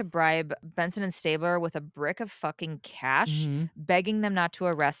tries to bribe Benson and Stabler with a brick of fucking cash, Mhm. begging them not to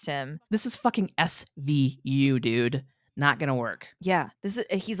arrest him. This is fucking SVU, dude. Not gonna work. Yeah, this is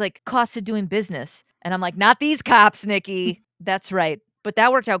he's like, "Cost of doing business." And I'm like, "Not these cops, Nikki." That's right. But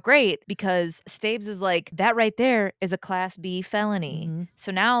that worked out great because Stabes is like, "That right there is a Class B felony." Mhm,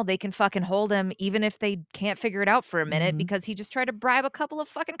 So now they can fucking hold him even if they can't figure it out for a minute mhm. because he just tried to bribe a couple of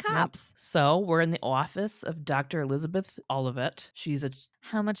fucking Yep. cops. So, we're in the office of Dr. Elizabeth Olivet.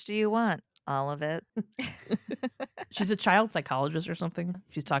 "How much do you want?" "All of it." She's a child psychologist or something.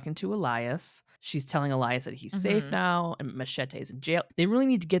 She's talking to Elias. She's telling Elias that he's safe Mhm. now and Machete's in jail. They really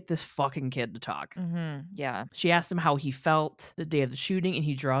need to get this fucking kid to talk. Mhm. Yeah. She asks him how he felt the day of the shooting, and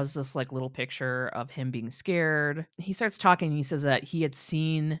he draws this like little picture of him being scared. He starts talking, and he says that he had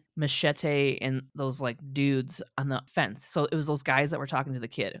seen Machete and those like dudes on the fence. So it was those guys that were talking to the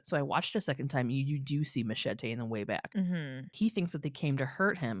kid. So I watched a second time, and you do see Machete in the way back. Mhm. He thinks that they came to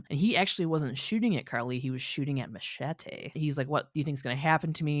hurt him, and he actually wasn't shooting at Carly. He was shooting at Machete. He's like, "What do you think's going to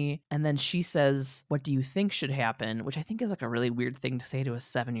happen to me?" And then she says, "What do you think should happen?" Which I think is like a really weird thing to say to a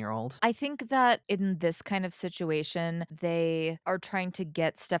 7-year-old. I think that in this kind of situation, they are trying to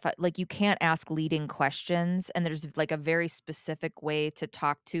get stuff out like, you can't ask leading questions, and there's, like, a very specific way to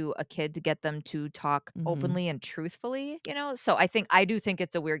talk to a kid to get them to talk Mhm. openly and truthfully, you know? So I do think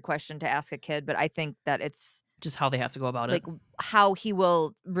it's a weird question to ask a kid, but I think that it's, Just how they have to go about it. like, how he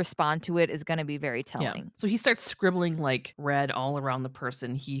will respond to it is gonna be very Yeah. telling. So he starts scribbling like red all around the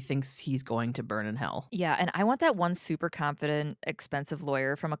person he thinks he's going to burn in hell. Yeah, and I want that one super confident, expensive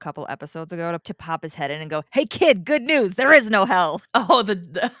lawyer from a couple episodes ago to pop his head in and go, "Hey, kid, good news, there is no hell." Oh,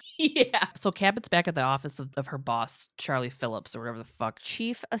 yeah. So Cabot's back at the office of her boss, Charlie Phillips, or whatever the fuck.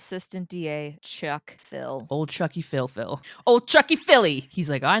 Chief Assistant DA Chuck Phil. Old Chucky Phil. Old Chucky Philly. He's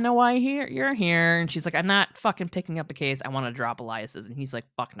like, I know why you're here. And she's like, I'm not fucking picking up a case. I want to drop drop Elias's. And he's like,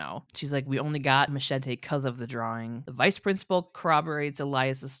 fuck no. She's like, we only got Machete because of the drawing. The vice principal corroborates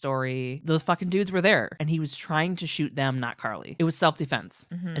Elias's story. Those fucking dudes were there. And he was trying to shoot them, not Carly. It was self-defense.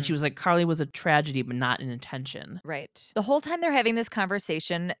 And she was like, Carly was a tragedy, but not an intention. Right. The whole time they're having this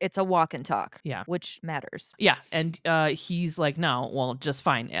conversation, it's a walk and talk. Yeah. Which matters. Yeah. And he's like, no, well, just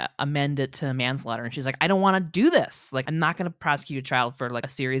fine. Amend it to manslaughter. And she's like, I don't want to do this. Like, I'm not going to prosecute a child for like a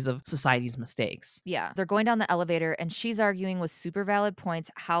series of society's mistakes. Yeah. They're going down the elevator and she's arguing with super valid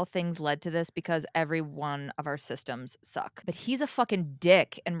points how things led to this because every one of our systems suck. But he's a fucking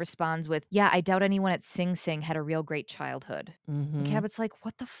dick and responds with, yeah, I doubt anyone at Sing Sing had a real great childhood. And Cabot's like,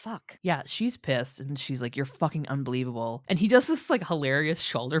 what the fuck? Yeah, she's pissed and she's like, you're fucking unbelievable. And he does this like hilarious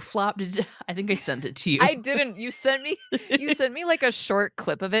shoulder flop. I think I sent it to you. I didn't. You sent me like a short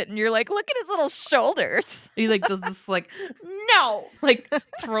clip of it and you're like, look at his little shoulders. He like does this like, no, like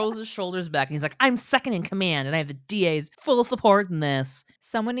throws his shoulders back and he's like, I'm second in command and I have the DA's full support in this.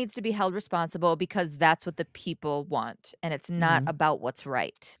 Someone needs to be held responsible because that's what the people want and it's not about what's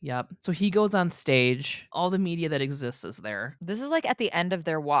right. Yep. So he goes on stage. All the media that exists is there. This is like at the end of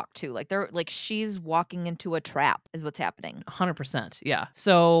their walk too. Like they're like she's walking into a trap is what's happening. 100%. Yeah.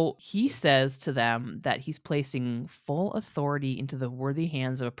 So he says to them that he's placing full authority into the worthy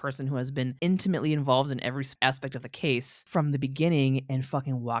hands of a person who has been intimately involved in every aspect of the case from the beginning and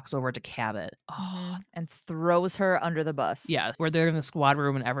fucking walks over to Cabot. Oh. And throws her under the bus. Yeah. Where they're in the squad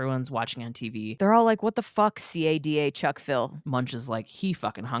room and everyone's watching on TV. They're all like, what the fuck, CADA Chuck Phil? Munch is like, he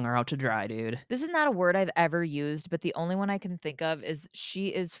fucking hung her out to dry, dude. This is not a word I've ever used, but the only one I can think of is she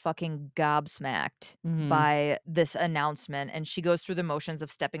is fucking gobsmacked by this announcement. And she goes through the motions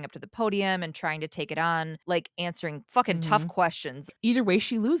of stepping up to the podium and trying to take it on, like answering fucking tough questions. Either way,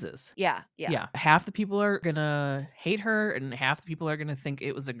 she loses. Yeah. Half the people are gonna hate her and half the people are gonna think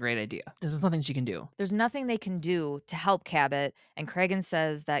it was a great idea. There's nothing she can do. There's nothing they can do to help Cabot. And Cragen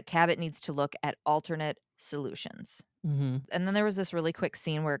says that Cabot needs to look at alternate solutions. And then there was this really quick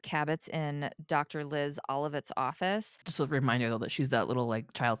scene where Cabot's in Dr. Liz Olivet's office. Just a reminder, though, that she's that little,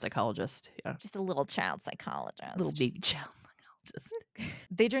 like, child psychologist. Yeah. Just a little child psychologist. Little baby child psychologist.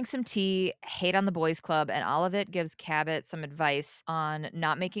 They drink some tea, hate on the boys club, and Olivet gives Cabot some advice on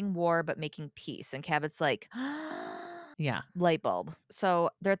not making war, but making peace. And Cabot's like, yeah. Light bulb.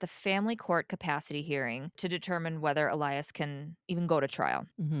 So they're at the family court capacity hearing to determine whether Elias can even go to trial.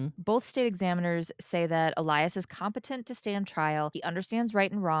 Both state examiners say that Elias is competent to stand trial. He understands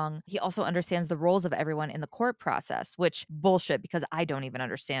right and wrong. He also understands the roles of everyone in the court process, which bullshit because I don't even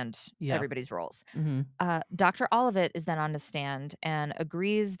understand everybody's roles. Dr. Olivet is then on the stand and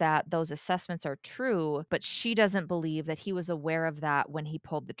agrees that those assessments are true, but she doesn't believe that he was aware of that when he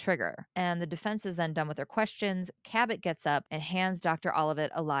pulled the trigger. And the defense is then done with their questions. Cabot gets up and hands Dr.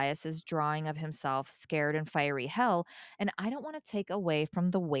 Olivet Elias's drawing of himself scared in fiery hell. And I don't want to take away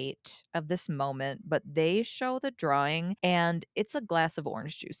from the weight of this moment, but they show the drawing and it's a glass of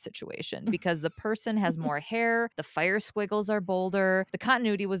orange juice situation because the person has more hair, the fire squiggles are bolder, the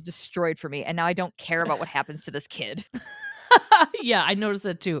continuity was destroyed for me, and now I don't care about what happens to this kid. Yeah, I noticed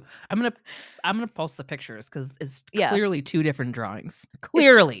that too. I'm gonna post the pictures because it's clearly two different drawings.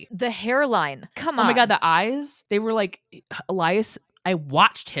 Clearly, it's the hairline. Come on. Oh my god, the eyes. They were like Elias. I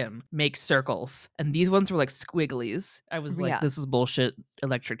watched him make circles, and these ones were like squigglies. I was like, "This is bullshit."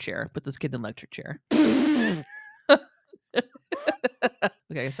 Electric chair. Put this kid in electric chair.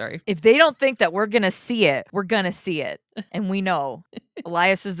 Okay, sorry. If they don't think that we're gonna see it, we're gonna see it. And we know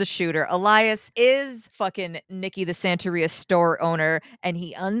Elias is the shooter. Elias is fucking Nikki the Santeria store owner, and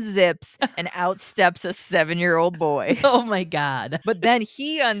he unzips and outsteps a 7-year-old boy. Oh my god. But then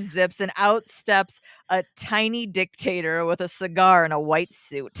he unzips and outsteps a tiny dictator with a cigar and a white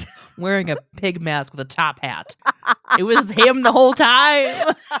suit. Wearing a pig mask with a top hat. It was him the whole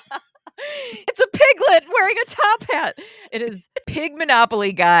time. It's a piglet wearing a top hat. It is Pig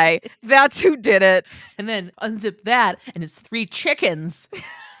Monopoly guy. That's who did it. And then unzip that, and it's 3 chickens.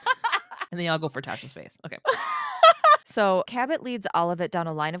 And they all go for Tasha's face. Okay. So Cabot leads Olivet down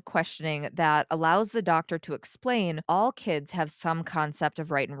a line of questioning that allows the doctor to explain all kids have some concept of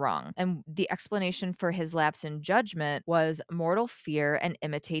right and wrong. And the explanation for his lapse in judgment was mortal fear and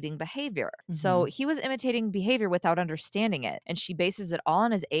imitating behavior. So he was imitating behavior without understanding it. And she bases it all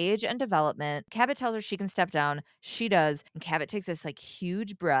on his age and development. Cabot tells her she can step down. She does. And Cabot takes this like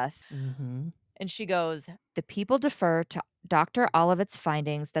huge breath. And she goes, the people defer to Dr. Olivet's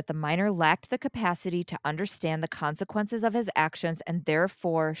findings that the minor lacked the capacity to understand the consequences of his actions and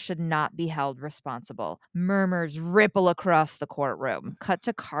therefore should not be held responsible. Murmurs ripple across the courtroom. Cut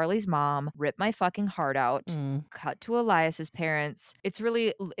to Carly's mom, rip my fucking heart out. Mm. Cut to Elias's parents. It's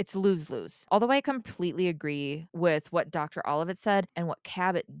lose-lose. Although I completely agree with what Dr. Olivet said and what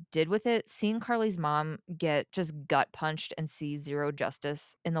Cabot did with it, seeing Carly's mom get just gut punched and see zero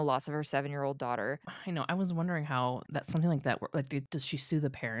justice in the loss of her 7-year-old daughter. I know. I was wondering how that something like that like, does she sue the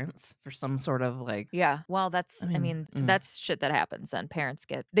parents for some sort of like Yeah. Well, I mean, that's shit that happens then.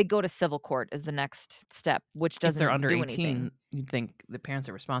 They go to civil court as the next step, which if they're doesn't under do anything. 18, you'd think the parents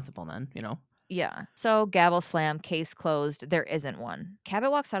are responsible then, you know? Yeah. So gavel slam, case closed. There isn't one.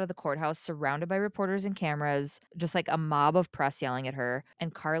 Cabot walks out of the courthouse surrounded by reporters and cameras, just like a mob of press yelling at her.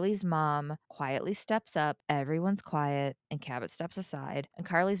 And Carly's mom quietly steps up. Everyone's quiet, and Cabot steps aside. And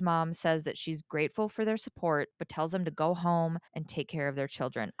Carly's mom says that she's grateful for their support, but tells them to go home and take care of their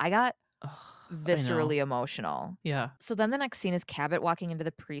children. I got Ugh, I know. viscerally emotional. Yeah. So then the next scene is Cabot walking into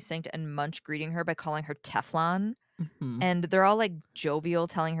the precinct and Munch greeting her by calling her Teflon. Mhm. And they're all like jovial,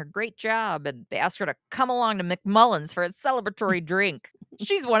 telling her, "Great job." And they ask her to come along to McMullen's for a celebratory drink.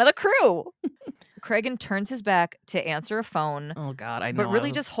 She's one of the crew. Cragen turns his back to answer a phone, Oh god, I but know. I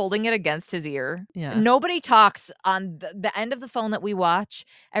really just was holding it against his ear. yeah. Nobody talks on the end of the phone that we watch.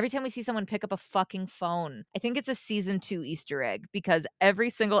 Every time we see someone pick up a fucking phone, I think it's a season 2 Easter egg because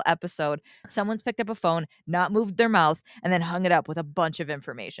every single episode, someone's picked up a phone, not moved their mouth, and then hung it up with a bunch of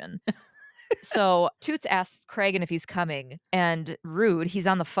information. So Toots asks Cragen if he's coming, and rude, he's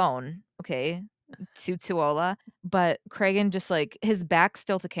on the phone. Okay. Tutsuola. But Cragen just like his back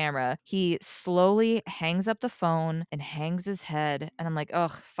still to camera. He slowly hangs up the phone and hangs his head. And I'm like, oh,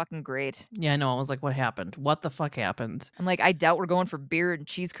 fucking great. Yeah, I know. I was like, "What happened? What the fuck happened?" I'm like, I doubt we're going for beer and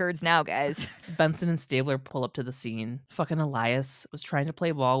cheese curds now, guys. So Benson and Stabler pull up to the scene. Fucking Elias was trying to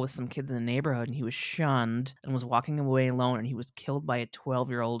play ball with some kids in the neighborhood and he was shunned and was walking away alone and he was killed by a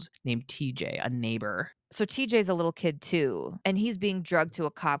 12-year-old named TJ, a neighbor. So TJ's a little kid too, and he's being drugged to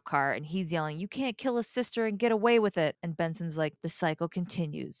a cop car and he's yelling, "You can't kill a sister and get away with it." And Benson's like, "The cycle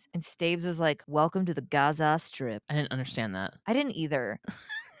continues." And Stabes is like, "Welcome to the Gaza Strip." I didn't understand that. I didn't either.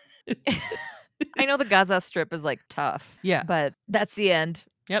 I know the Gaza Strip is like tough, Yeah. but that's the end.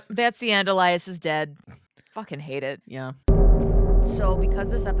 Yep. That's the end. Elias is dead. Fucking hate it. Yeah. So,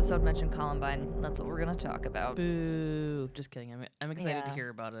 because this episode mentioned Columbine, that's what we're going to talk about. Boo. Just kidding. I'm excited to Yeah. hear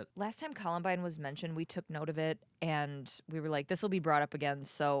about it. Last time Columbine was mentioned, we took note of it and we were like, this will be brought up again.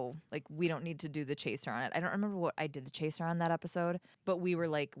 So, like, we don't need to do the chaser on it. I don't remember what I did the chaser on that episode, but we were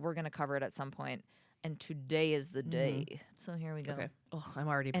like, we're going to cover it at some point. And today is the day. So, here we go. Okay. Oh, I'm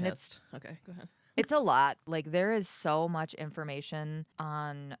already And pissed. Okay, go ahead. It's a lot. Like, there is so much information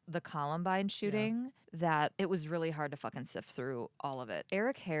on the Columbine shooting that it was really hard to fucking sift through all of it.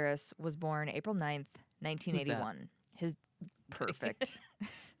 Eric Harris was born April 9th, 1981. His perfect.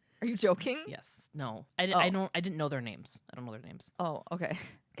 Are you joking? Yes. No. I didn't know their names. I don't know their names. Oh, okay.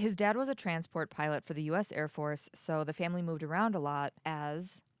 His dad was a transport pilot for the US Air Force, so the family moved around a lot,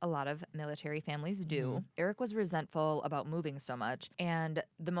 as a lot of military families do. Eric was resentful about moving so much, and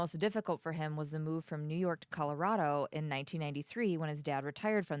the most difficult for him was the move from New York to Colorado in 1993 when his dad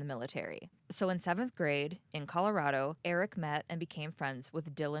retired from the military. So in 7th grade in Colorado, Eric met and became friends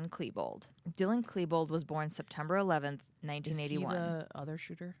with Dylan Klebold. Dylan Klebold was born September 11th, 1981. Is he the other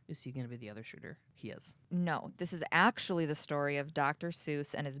shooter? Is he going to be the other shooter? He is. No, this is actually the story of Dr.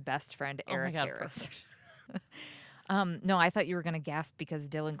 Seuss and his best friend Eric Harris. Perfect. No, I thought you were going to gasp because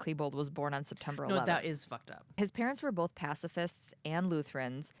Dylan Klebold was born on September 11th. No, that is fucked up. His parents were both pacifists and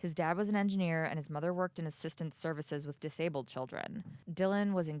Lutherans. His dad was an engineer and his mother worked in assistance services with disabled children.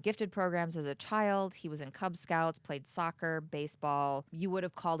 Dylan was in gifted programs as a child. He was in Cub Scouts, played soccer, baseball. You would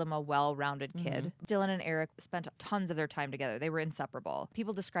have called him a well-rounded kid. Dylan and Eric spent tons of their time together. They were inseparable.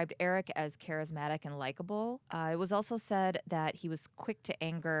 People described Eric as charismatic and likable. It was also said that he was quick to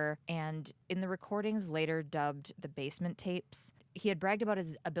anger, and in the recordings later dubbed the basement tapes, he had bragged about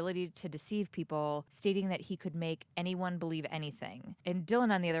his ability to deceive people, stating that he could make anyone believe anything. And Dylan,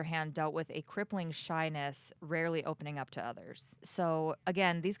 on the other hand, dealt with a crippling shyness, rarely opening up to others. So,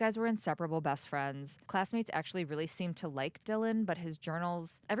 again, these guys were inseparable best friends. Classmates actually really seemed to like Dylan, but his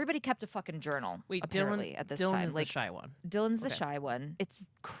journals, everybody kept a fucking journal. Wait, apparently, at this Dylan time. is the shy one. Dylan's the shy one. It's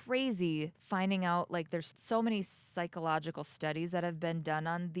crazy finding out, like, there's so many psychological studies that have been done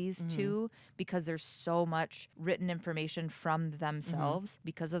on these two because there's so much written information from themselves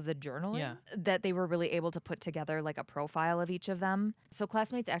because of the journaling that they were really able to put together like a profile of each of them. So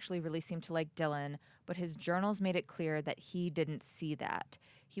classmates actually really seemed to like Dylan, but his journals made it clear that he didn't see that.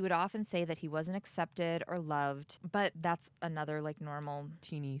 He would often say that he wasn't accepted or loved, but that's another like normal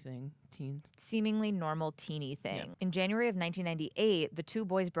Teeny thing. Teens. seemingly normal teeny thing. Yeah. In January of 1998, the two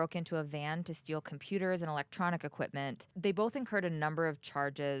boys broke into a van to steal computers and electronic equipment. They both incurred a number of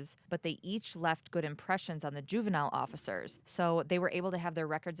charges, but they each left good impressions on the juvenile officers. So they were able to have their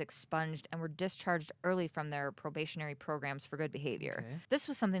records expunged and were discharged early from their probationary programs for good behavior. Okay. This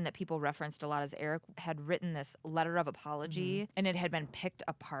was something that people referenced a lot as Eric had written this letter of apology, and it had been picked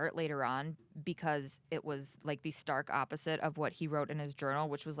apart later on because it was like the stark opposite of what he wrote in his journal,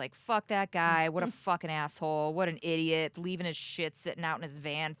 which was like, fuck that guy, what a fucking asshole, what an idiot, leaving his shit sitting out in his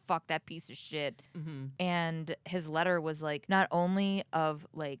van, fuck that piece of shit. And his letter was like not only of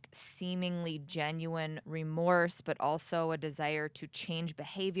like seemingly genuine remorse, but also a desire to change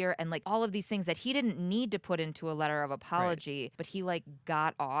behavior and like all of these things that he didn't need to put into a letter of apology, but he like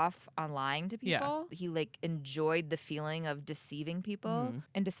got off on lying to Yeah. people. He like enjoyed the feeling of deceiving people.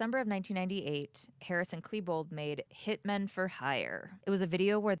 In December of 1998, Harris and Klebold made Hitmen for Hire. It was a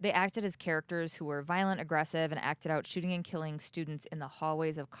video where they acted as characters who were violent, aggressive, and acted out shooting and killing students in the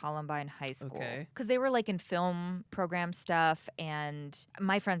hallways of Columbine High School. Okay. Because they were like in film program stuff, and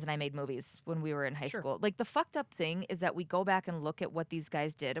my friends and I made movies when we were in high Sure. school. Like the fucked up thing is that we go back and look at what these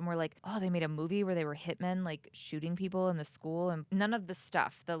guys did, and we're like, oh, they made a movie where they were hitmen, like shooting people in the school, and none of the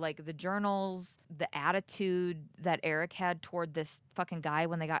stuff, the like the journals, the attitude that Eric had toward this fucking guy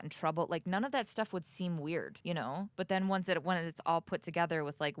when they got in trouble, like none of that stuff would seem weird, you know? But then when it's all put together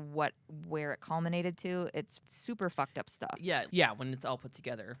with like where it culminated to, it's super fucked up stuff. Yeah, when it's all put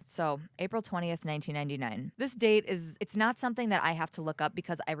together. So, April 20th, 1999. This date it's not something that I have to look up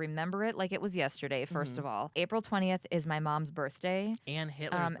because I remember it like it was yesterday, first of all. April 20th is my mom's birthday. And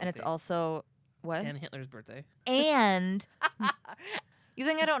Hitler's birthday. And it's also, what? And Hitler's birthday. And you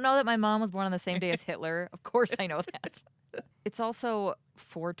think I don't know that my mom was born on the same day as Hitler? Of course I know that. It's also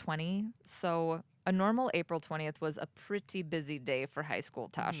 420, so a normal April 20th was a pretty busy day for high school,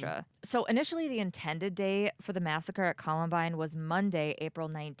 Tasha. So initially, the intended day for the massacre at Columbine was Monday, April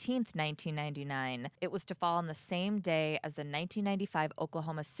 19th, 1999. It was to fall on the same day as the 1995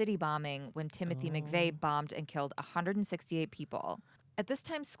 Oklahoma City bombing when Timothy McVeigh bombed and killed 168 people. At this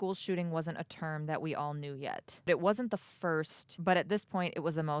time, school shooting wasn't a term that we all knew yet. It wasn't the first, but at this point, it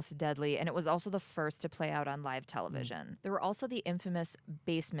was the most deadly, and it was also the first to play out on live television. There were also the infamous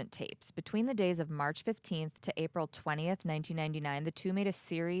basement tapes. Between the days of March 15th to April 20th, 1999, the two made a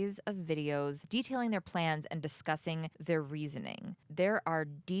series of videos detailing their plans and discussing their reasoning. There are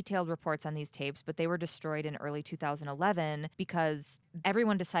detailed reports on these tapes, but they were destroyed in early 2011 because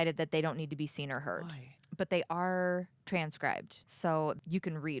everyone decided that they don't need to be seen or heard. Why? But they are transcribed, so you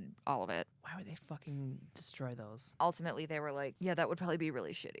can read all of it. Why would they fucking destroy those? Ultimately, they were like, yeah, that would probably be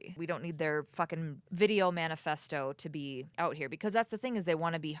really shitty. We don't need their fucking video manifesto to be out here, because that's the thing, is they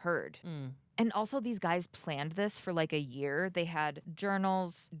want to be heard. And also, these guys planned this for like a year. They had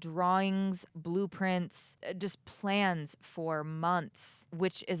journals, drawings, blueprints, just plans for months,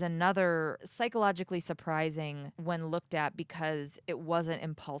 which is another psychologically surprising when looked at because it wasn't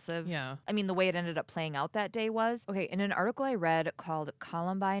impulsive. Yeah. I mean, the way it ended up playing out that day was, okay, in an article I read called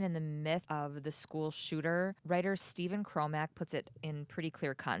Columbine and the Myth of the School Shooter, writer Stephen Kromack puts it in pretty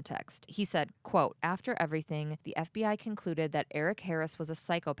clear context. He said, quote, after everything, the FBI concluded that Eric Harris was a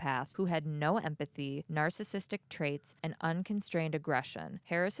psychopath who had no empathy, narcissistic traits, and unconstrained aggression.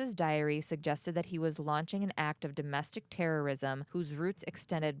 Harris's diary suggested that he was launching an act of domestic terrorism whose roots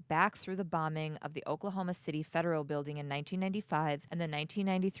extended back through the bombing of the Oklahoma City Federal Building in 1995 and the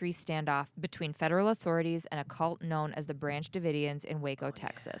 1993 standoff between federal authorities and a cult known as the Branch Davidians in Waco,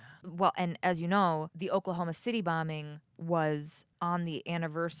 Texas. Well, and as you know, the Oklahoma City bombing was on the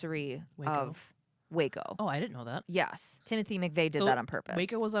anniversary Waco? of Waco. Oh, I didn't know that. Yes. Timothy McVeigh did So that on purpose.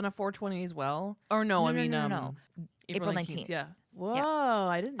 Waco was on a 420 as well? Or no, I mean, no. April 19th. Yeah. Whoa,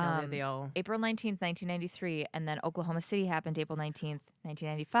 I didn't know that they all... April 19th, 1993, and then Oklahoma City happened April 19th,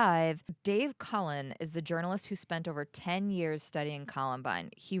 1995. Dave Cullen is the journalist who spent over 10 years studying Columbine.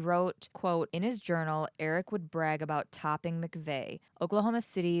 He wrote, quote, in his journal, Eric would brag about topping McVeigh. Oklahoma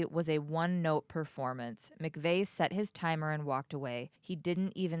City was a one-note performance. McVeigh set his timer and walked away. He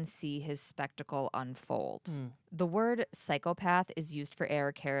didn't even see his spectacle unfold. The word psychopath is used for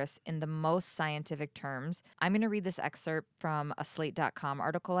Eric Harris in the most scientific terms. I'm going to read this excerpt from a Slate.com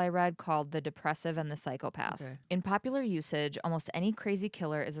article I read called The Depressive and the Psychopath. Okay. In popular usage, almost any crazy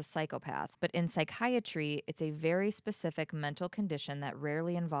killer is a psychopath, but in psychiatry, it's a very specific mental condition that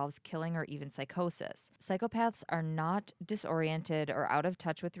rarely involves killing or even psychosis. Psychopaths are not disoriented or out of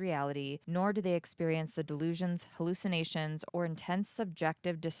touch with reality, nor do they experience the delusions, hallucinations, or intense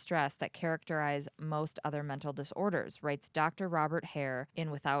subjective distress that characterize most other mental disorders, writes Dr. Robert Hare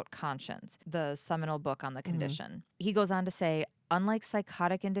in Without Conscience, the seminal book on the condition. He goes on to say, unlike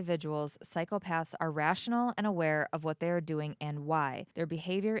psychotic individuals, psychopaths are rational and aware of what they are doing and why. Their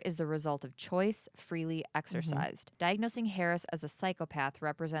behavior is the result of choice, freely exercised. Diagnosing Harris as a psychopath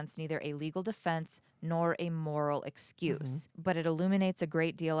represents neither a legal defense nor a moral excuse, but it illuminates a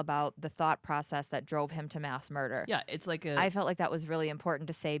great deal about the thought process that drove him to mass murder. Yeah, it's like I felt like that was really important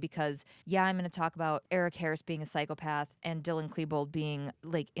to say because, yeah, I'm going to talk about Eric Harris being a psychopath and Dylan Klebold being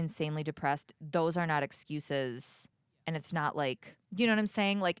like insanely depressed. Those are not excuses. And it's not like, you know what I'm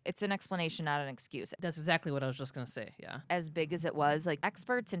saying? Like, it's an explanation, not an excuse. that's exactly what I was just gonna say. Yeah. As big as it was, like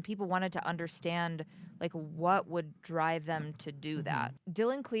experts and people wanted to understand like what would drive them to do that.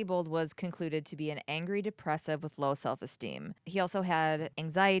 Dylan Klebold was concluded to be an angry depressive with low self-esteem. He also had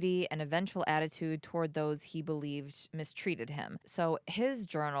anxiety and a vengeful attitude toward those he believed mistreated him. So his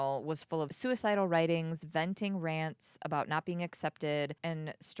journal was full of suicidal writings, venting rants about not being accepted,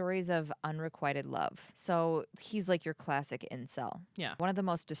 and stories of unrequited love. So he's like your classic incel. Yeah. One of the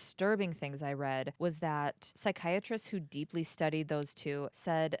most disturbing things I read was that psychiatrists who deeply studied those two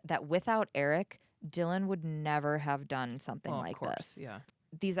said that without Eric, Dylan would never have done something Well, of like course. this. Yeah.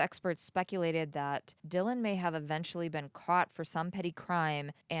 These experts speculated that Dylan may have eventually been caught for some petty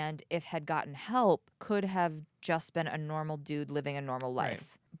crime and, if had gotten help, could have just been a normal dude living a normal life. Right.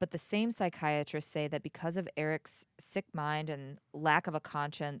 But the same psychiatrists say that because of Eric's sick mind and lack of a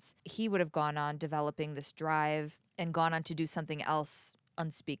conscience, he would have gone on developing this drive and gone on to do something else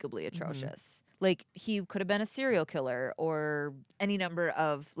unspeakably atrocious. Like, he could have been a serial killer or any number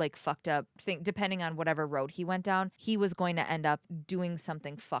of like fucked up thing, depending on whatever road he went down, he was going to end up doing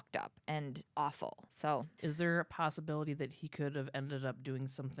something fucked up and awful. So Is there a possibility that he could have ended up doing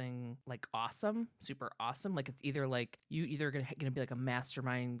something like awesome, super awesome? Like it's either like you either gonna be like a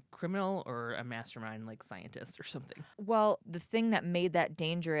mastermind criminal or a mastermind like scientist or something. well, the thing that made that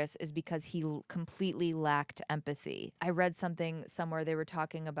dangerous is because he completely lacked empathy. I read something somewhere they were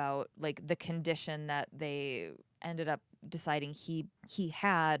talking about like the condition that they ended up deciding he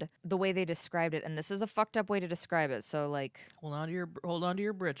had, the way they described it, and this is a fucked up way to describe it. So like, Hold on to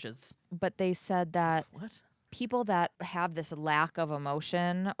your britches. but they said that What? people that have this lack of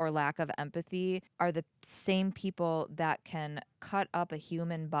emotion or lack of empathy are the same people that can cut up a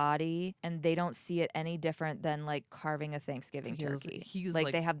human body and they don't see it any different than like carving a Thanksgiving turkey. He's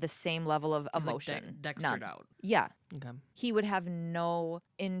Like they have the same level of he's like emotion. Dextered None. out. Yeah. Okay. He would have no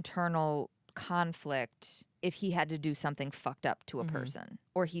internal conflict if he had to do something fucked up to a person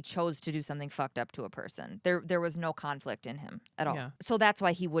or he chose to do something fucked up to a person. There was no conflict in him at all. Yeah. So that's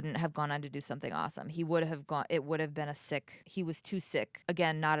why he wouldn't have gone on to do something awesome. He would have gone, it would have been he was too sick.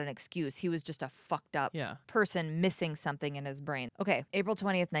 Again, not an excuse. He was just a fucked up Yeah. person missing something in his brain. Okay, April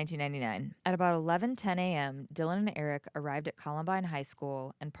 20th, 1999. At about 11:10 a.m., Dylan and Eric arrived at Columbine High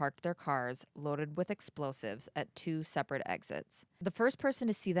School and parked their cars loaded with explosives at two separate exits. The first person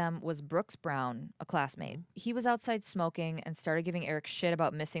to see them was Brooks Brown, a classmate. He was outside smoking and started giving Eric shit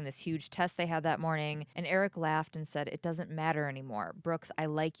about missing this huge test they had that morning, and Eric laughed and said, "It doesn't matter anymore. Brooks, I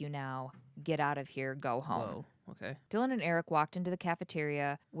like you now. Get out of here. Go home." Whoa. Okay. Dylan and Eric walked into the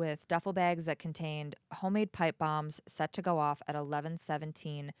cafeteria with duffel bags that contained homemade pipe bombs set to go off at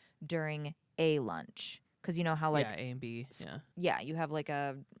 11:17 during a lunch. Because you know how like yeah, A and B. Yeah. yeah, you have like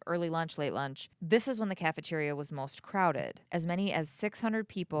a early lunch, late lunch. This is when the cafeteria was most crowded. As many as 600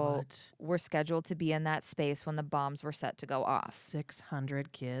 people What? were scheduled to be in that space when the bombs were set to go off.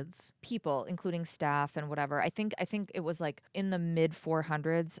 600 kids. People, including staff and whatever. I think it was like in the mid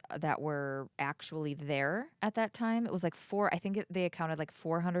 400s that were actually there at that time. It was like they accounted like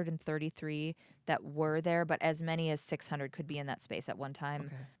 433 that were there, but as many as 600 could be in that space at one time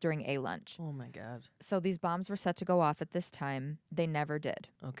Okay. during a lunch. Oh my god. So these bombs were set to go off at this time. They never did.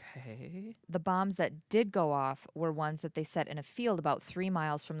 Okay. The bombs that did go off were ones that they set in a field about 3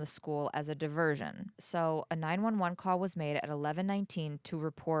 miles from the school as a diversion. So a 911 call was made at 11:19 to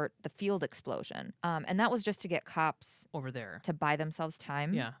report the field explosion. And that was just to get cops Over there. to buy themselves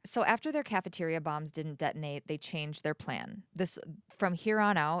time. Yeah. So after their cafeteria bombs didn't detonate, they changed their plan. This from here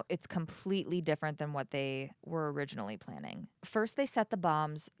on out, it's completely different than what they were originally planning. First, they set the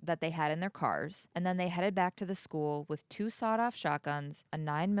bombs that they had in their cars, and then they headed back to the school with 2 sawed-off shotguns, a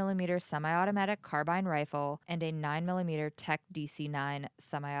 9mm semi-automatic carbine rifle, and a 9mm Tech DC-9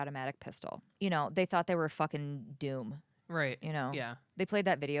 semi-automatic pistol. You know, they thought they were fucking Doom. Right. You know? Yeah. They played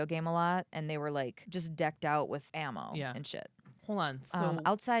that video game a lot, and they were, like, just decked out with ammo Yeah. and shit. Hold on. So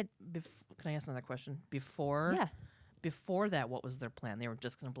Outside... can I ask another question? Yeah. Before that, what was their plan? They were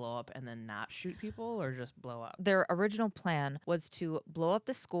just going to blow up and then not shoot people, or just blow up? Their original plan was to blow up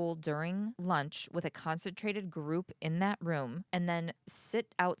the school during lunch with a concentrated group in that room and then sit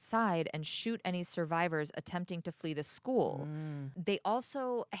outside and shoot any survivors attempting to flee the school. They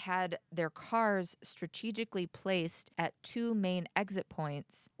also had their cars strategically placed at 2 main exit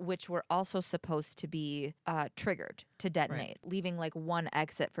points, which were also supposed to be triggered to detonate, leaving like one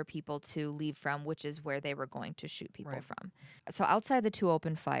exit for people to leave from, which is where they were going to shoot people from. So outside the 2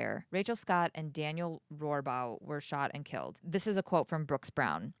 opened fire. Rachel Scott and Daniel Rohrbaugh were shot and killed. This is a quote from Brooks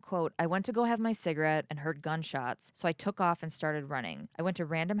Brown. Quote, "I went to go have my cigarette and heard gunshots, so I took off and started running. I went to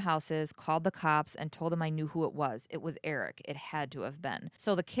random houses, called the cops, and told them I knew who it was. It was Eric. It had to have been."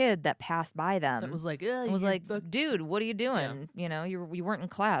 So the kid that passed by them That was like, was like, "Dude, what are you doing? Yeah. You know, you weren't in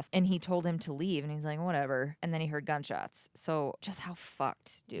class." And he told him to leave, and he's like, "Whatever." And then he heard gunshots. So just how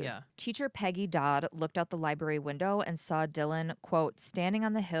fucked, dude. Yeah. Teacher Peggy Dodd looked out the library window and saw Dylan, quote, standing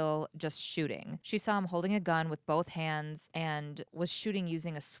on the hill just shooting. She saw him holding a gun with both hands and was shooting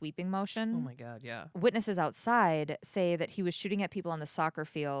using a sweeping motion. Oh my God, yeah. Witnesses outside say that he was shooting at people on the soccer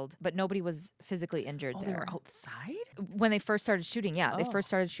field, but nobody was physically injured Oh, there. they were outside? When they first started shooting, yeah. They Oh. first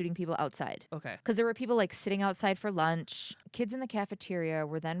started shooting people outside. Okay. Because there were people like sitting outside for lunch. Kids in the cafeteria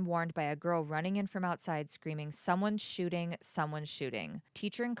were then warned by a girl running in from outside screaming, "Someone's shooting, someone's shooting."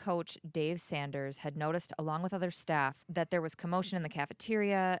 Teacher and coach Dave Sanders had noticed, along with other staff, that there was commotion in the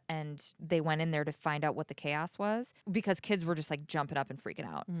cafeteria, and they went in there to find out what the chaos was because kids were just like jumping up and freaking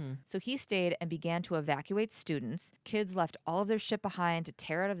out. So he stayed and began to evacuate students. Kids left all of their shit behind to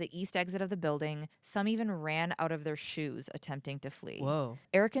tear out of the east exit of the building. Some even ran out of their shoes attempting to flee. Whoa.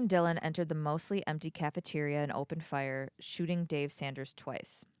 Eric and Dylan entered the mostly empty cafeteria and opened fire, shooting Dave Sanders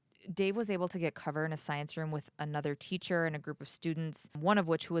twice. Dave was able to get cover in a science room with another teacher and a group of students, one of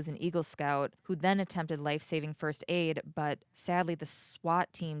which who was an Eagle Scout, who then attempted life-saving first aid, but sadly the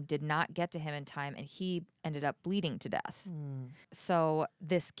SWAT team did not get to him in time and he ended up bleeding to death. So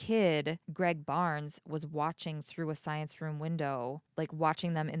this kid, Greg Barnes, was watching through a science room window, like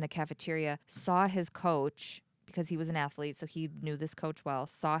watching them in the cafeteria, saw his coach, because he was an athlete, so he knew this coach well,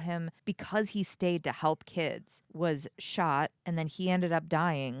 saw him because he stayed to help kids, was shot, and then he ended up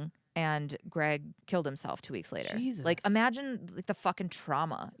dying. And Greg killed himself 2 weeks later. Jesus. Like, imagine like, the fucking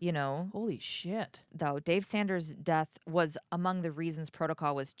trauma, you know? Holy shit. Though Dave Sanders' death was among the reasons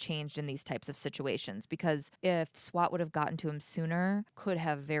protocol was changed in these types of situations, because if SWAT would have gotten to him sooner, could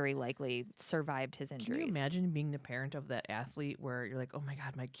have very likely survived his injuries. Can you imagine being the parent of that athlete where you're like, oh my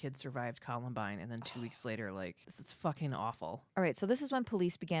God, my kid survived Columbine, and then 2 weeks later, like, it's fucking awful. All right, so this is when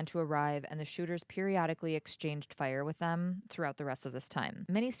police began to arrive, and the shooters periodically exchanged fire with them throughout the rest of this time.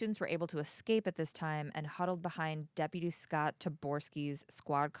 Many students were able to escape at this time and huddled behind Deputy Scott Taborski's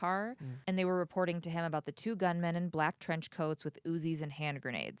squad car, and they were reporting to him about the 2 gunmen in black trench coats with Uzis and hand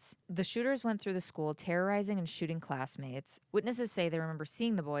grenades. The shooters went through the school terrorizing and shooting classmates. Witnesses say they remember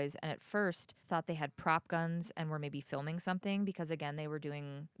seeing the boys and at first thought they had prop guns and were maybe filming something because, again, they were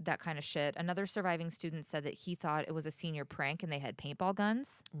doing that kind of shit. Another surviving student said that he thought it was a senior prank and they had paintball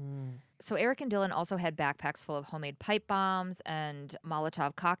guns. So Eric and Dylan also had backpacks full of homemade pipe bombs and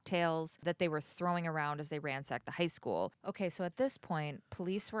Molotov cocktails that they were throwing around as they ransacked the high school. Okay, so at this point,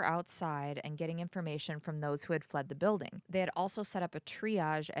 police were outside and getting information from those who had fled the building. They had also set up a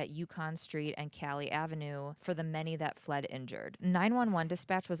triage at Yukon Street and Cali Avenue for the many that fled injured. 911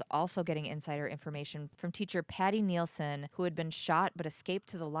 dispatch was also getting insider information from teacher Patty Nielsen, who had been shot but escaped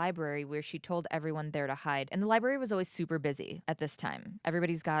to the library where she told everyone there to hide. And the library was always super busy at this time.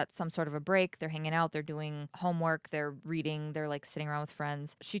 Everybody's got some sort of a break. They're hanging out. They're doing homework. They're reading. They're like sitting around with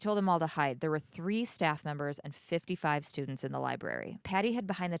friends. She told them all to hide. There were 3 staff members and 55 students in the library. Patty hid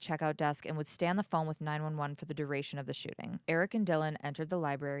behind the checkout desk and would stay on the phone with 911 for the duration of the shooting. Eric and Dylan entered the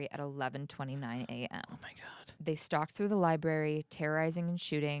library at 11:29 a.m. Oh my God. They stalked through the library, terrorizing and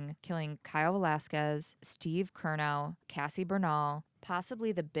shooting, killing Kyle Velasquez, Steve Kernow, Cassie Bernal.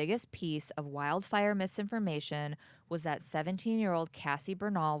 Possibly the biggest piece of wildfire misinformation was that 17-year-old Cassie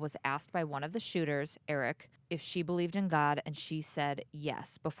Bernal was asked by one of the shooters, Eric, if she believed in God, and she said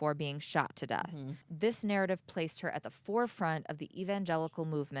yes before being shot to death. This narrative placed her at the forefront of the evangelical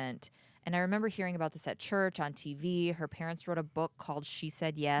movement And I remember hearing about this at church, on TV. Her parents wrote a book called She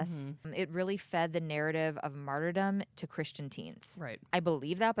Said Yes. It really fed the narrative of martyrdom to Christian teens. Right. I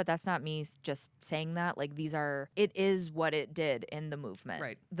believe that, but that's not me just saying that. Like, it is what it did in the movement.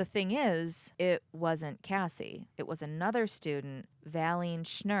 Right. The thing is, it wasn't Cassie. It was another student, Valine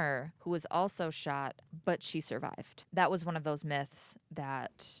Schnur, who was also shot, but she survived. That was one of those myths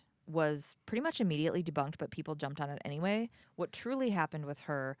that was pretty much immediately debunked, but people jumped on it anyway. What truly happened with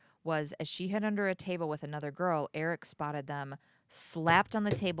her was, as she hid under a table with another girl, Eric spotted them, slapped on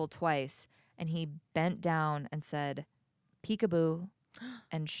the table twice, and he bent down and said, "Peekaboo,"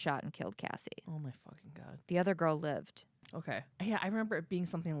 and shot and killed Cassie. Oh my fucking God. The other girl lived. Okay. Yeah, I remember it being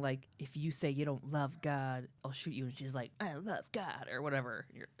something like, if you say you don't love God, I'll shoot you. And she's like, I love God, or whatever.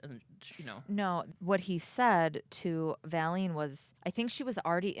 No, what he said to Valine was, I think she was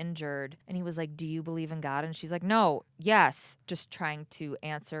already injured, and he was like, "Do you believe in God?" And she's like, "No, yes," just trying to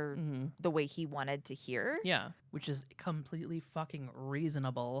answer the way he wanted to hear. Yeah, which is completely fucking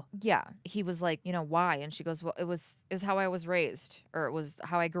reasonable. Yeah. He was like, "Why?" And she goes, "Well, is how I was raised, or it was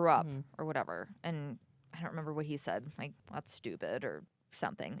how I grew up, or whatever." And I don't remember what he said. Like, "That's stupid," or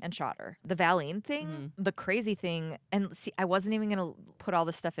something, and shot her. The Valine thing, the crazy thing, and see, I wasn't even going to put all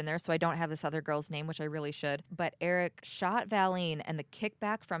this stuff in there, so I don't have this other girl's name, which I really should. But Eric shot Valine, and the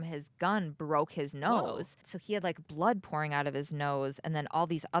kickback from his gun broke his nose. Whoa. So he had like blood pouring out of his nose. And then all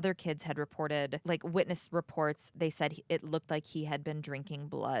these other kids had reported, like witness reports, they said it looked like he had been drinking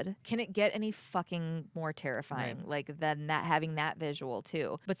blood. Can it get any fucking more terrifying? Right. Like, than that, having that visual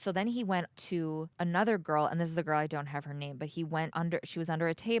too. But so then he went to another girl, and this is the girl, I don't have her name, but she was under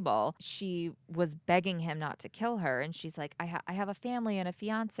a table. She was begging him not to kill her, and she's like, I have a family and a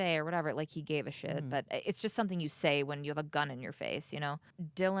fiance or whatever. Like, he gave a shit, but it's just something you say when you have a gun in your face,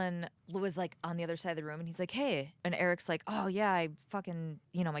 Dylan was like on the other side of the room, and he's like, "Hey," and Eric's like, "Oh yeah, I fucking,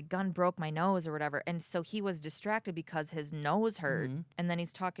 my gun broke my nose or whatever." And so he was distracted because his nose hurt, and then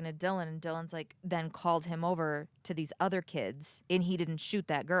he's talking to Dylan, and Dylan's like, then called him over to these other kids, and he didn't shoot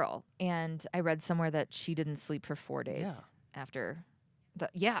that girl. And I read somewhere that she didn't sleep for 4 days after.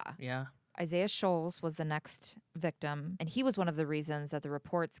 Yeah. Isaiah Scholes was the next victim, and he was one of the reasons that the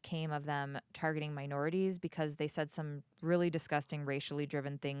reports came of them targeting minorities, because they said some really disgusting racially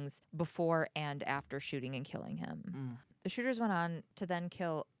driven things before and after shooting and killing him. The shooters went on to then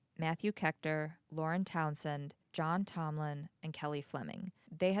kill Matthew Kechter, Lauren Townsend, John Tomlin, and Kelly Fleming.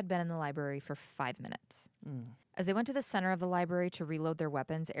 They had been in the library for 5 minutes. As they went to the center of the library to reload their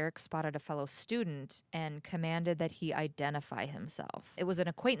weapons, Eric spotted a fellow student and commanded that he identify himself. It was an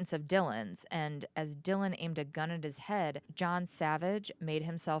acquaintance of Dylan's, and as Dylan aimed a gun at his head, John Savage made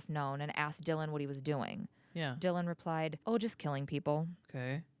himself known and asked Dylan what he was doing. Yeah. Dylan replied, "Oh, just killing people."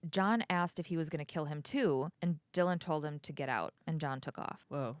 Okay. John asked if he was going to kill him too, and Dylan told him to get out, and John took off.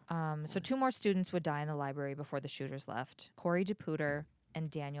 Whoa. So 2 more students would die in the library before the shooters left: Corey DePuter and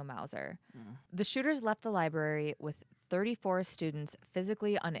Daniel Mauser. The shooters left the library with 34 students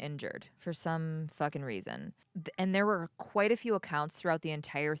physically uninjured for some fucking reason. And there were quite a few accounts throughout the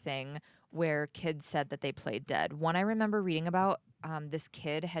entire thing where kids said that they played dead. One I remember reading about, this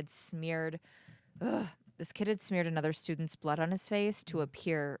kid had smeared another student's blood on his face to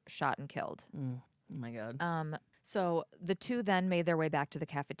appear shot and killed. Oh my God. So the two then made their way back to the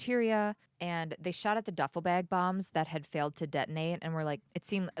cafeteria, and they shot at the duffel bag bombs that had failed to detonate, and were like, it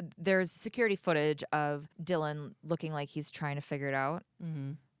seemed there's security footage of Dylan looking like he's trying to figure it out.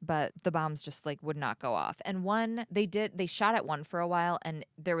 But the bombs just like would not go off. And they shot at one for a while, and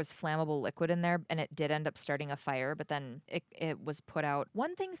there was flammable liquid in there, and it did end up starting a fire, but then it was put out.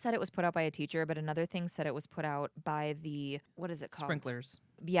 One thing said it was put out by a teacher, but another thing said it was put out by what is it called? Sprinklers.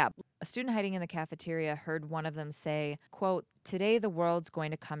 Yeah. A student hiding in the cafeteria heard one of them say, quote, "Today the world's going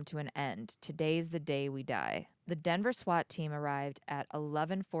to come to an end. Today's the day we die." The Denver SWAT team arrived at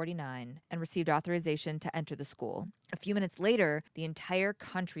 11:49 and received authorization to enter the school. A few minutes later, the entire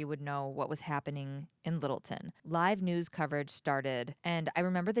country would know what was happening in Littleton. Live news coverage started, and I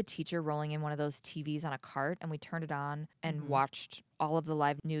remember the teacher rolling in one of those TVs on a cart, and we turned it on and watched all of the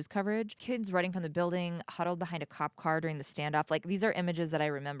live news coverage. Kids running from the building, huddled behind a cop car during the standoff. Like, these are images that I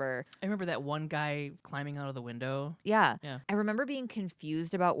remember. I remember that one guy climbing out of the window. Yeah. Yeah. I remember being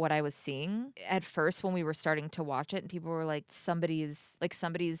confused about what I was seeing at first when we were starting to watch it, and people were like, somebody's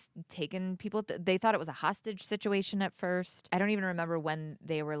taken people. They thought it was a hostage situation at first. I don't even remember when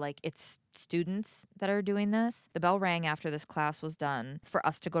they were like, it's students that are doing this. The bell rang after this class was done for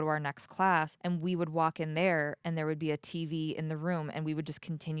us to go to our next class, and we would walk in there, and there would be a TV in the room, and we would just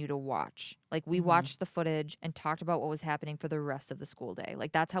continue to watch. Like, we Mhm. watched the footage and talked about what was happening for the rest of the school day.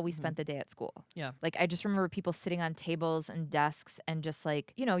 Like, that's how we Mhm. spent the day at school. Yeah. Like, I just remember people sitting on tables and desks and just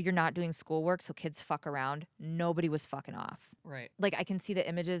like, you're not doing schoolwork, so kids fuck around. Nobody was fucking off. Right. Like, I can see the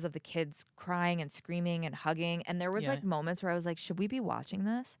images of the kids crying and screaming and hugging, and there was, Yeah. like, moments where I was like, "Should we be watching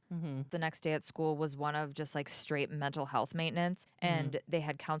this?" Mhm. The next day at school was one of just, like, straight mental health maintenance, Mhm. and they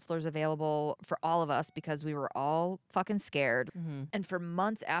had counselors available for all of us because we were all fucking scared. Mhm. And for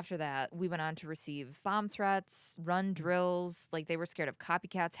months after that, we went on to receive bomb threats, run drills, like, they were scared of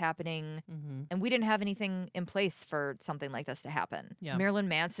copycats happening, Mhm. and we didn't have anything in place for something like this to happen. Yeah. Marilyn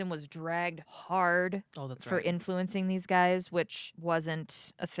Manson was dragged hard Oh, that's for right. influencing these guys, which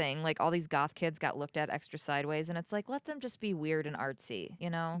wasn't a thing. Like, all these goth kids got looked at extra sideways, and it's like, let them just be weird and artsy, you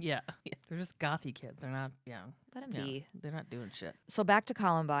know? Yeah. Yeah. They're just gothy kids. They're not, yeah. Let them Yeah. be. They're not doing shit. So back to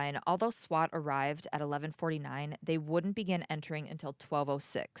Columbine, although SWAT arrived at 11:49, they wouldn't begin entering until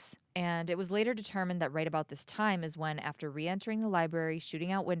 12:06. And it was later determined that right about this time is when, after re-entering the library,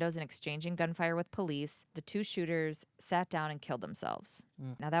 shooting out windows and exchanging gunfire with police, the two shooters sat down and killed themselves.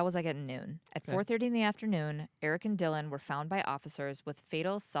 Mm. Now that was like at noon. At Okay. 4:30 in the afternoon, Eric and Dylan were found by officers with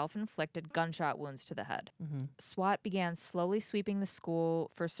fatal self-inflicted gunshot wounds to the head. Mhm. SWAT began slowly sweeping the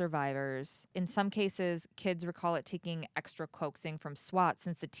school for survivors. In some cases, kids recall it taking extra coaxing from SWAT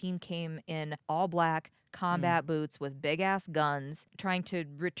since the team came in all black combat boots with big ass guns trying to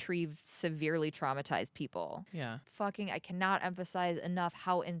retrieve severely traumatized people. Yeah. Fucking, I cannot emphasize enough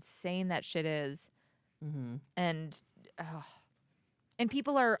how insane that shit is. Mhm. And, ugh. And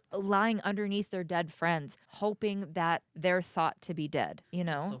people are lying underneath their dead friends, hoping that they're thought to be dead, you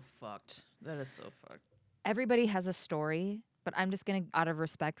That's know? so fucked. That is so fucked. Everybody has a story, but I'm just going to, out of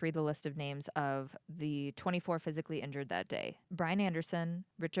respect, read the list of names of the 24 physically injured that day: Brian Anderson,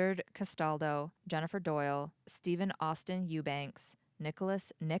 Richard Castaldo, Jennifer Doyle, Stephen Austin Eubanks,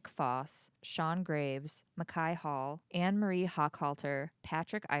 Nicholas Nick Foss, Sean Graves, Mackay Hall, Anne Marie Hockhalter,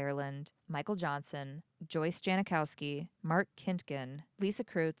 Patrick Ireland, Michael Johnson, Joyce Janikowski, Mark Kintgen, Lisa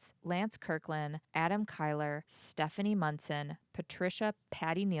Kreutz, Lance Kirkland, Adam Kyler, Stephanie Munson, Patricia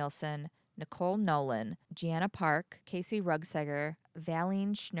Patty Nielsen, Nicole Nolan, Gianna Park, Casey Rugseger,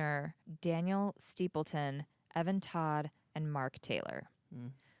 Valine Schnur, Daniel Steepleton, Evan Todd, and Mark Taylor.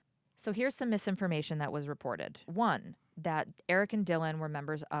 Mm. So here's some misinformation that was reported. One, that Eric and Dylan were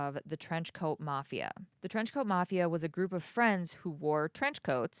members of the Trenchcoat Mafia. The Trenchcoat Mafia was a group of friends who wore trench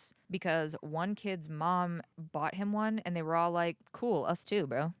coats because one kid's mom bought him one, and they were all like, cool, us too,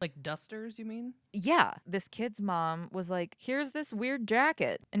 bro. Like dusters, you mean? Yeah, this kid's mom was like, here's this weird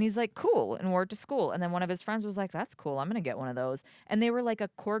jacket. And he's like, cool, and wore it to school. And then one of his friends was like, that's cool, I'm gonna get one of those. And they were like a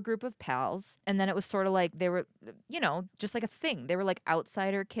core group of pals. And then it was sort of like they were, just like a thing. They were like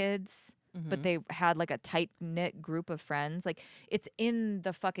outsider kids, but Mhm. they had like a tight knit group of friends. Like, it's in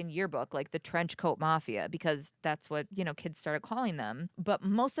the fucking yearbook, like the trench coat mafia, because that's what, kids started calling them. But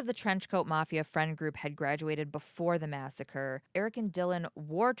most of the trench coat mafia friend group had graduated before the massacre. Eric and Dylan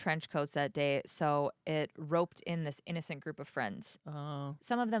wore trench coats that day, so it roped in this innocent group of friends. Oh.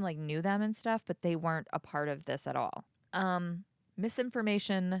 Some of them like knew them and stuff, but they weren't a part of this at all.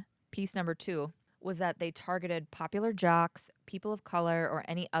 Misinformation piece number 2 was that they targeted popular jocks, people of color, or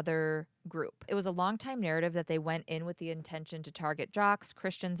any other group. It was a long time narrative that they went in with the intention to target jocks,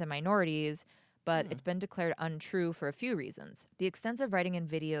 Christians, and minorities, but Hmm. it's been declared untrue for a few reasons. The extensive writing and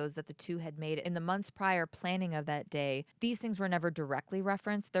videos that the two had made in the months prior planning of that day, these things were never directly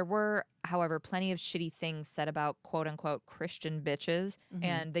referenced. There were, however, plenty of shitty things said about quote unquote Christian bitches, Mhm.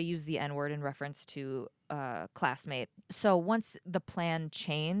 and they used the N word in reference to classmate. So once the plan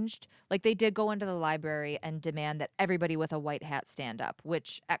changed, like, they did go into the library and demand that everybody with a white hat stand up,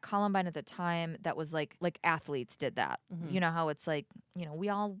 which at Columbine at the time, that was like athletes did that. Mhm. You know how it's like, we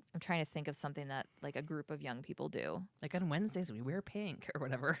all, I'm trying to think of something that like a group of young people do. Like on Wednesdays we wear pink or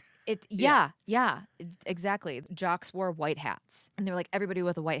whatever. It Yeah. yeah, exactly. Jocks wore white hats. And they were like, everybody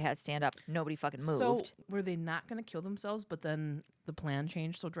with a white hat stand up. Nobody fucking So moved. were they not going to kill themselves, but then the plan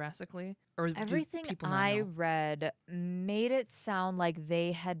changed so drastically? Or do Everything people not I know? read made it sound like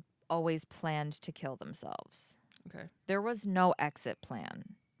they had always planned to kill themselves. Okay. There was no exit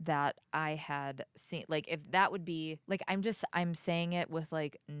plan that I had seen. Like, if that would be like, I'm saying it with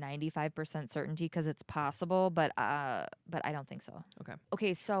like 95% certainty because it's possible, but I don't think so. Okay.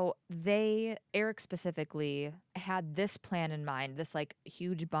 Okay, so Eric specifically had this plan in mind, this like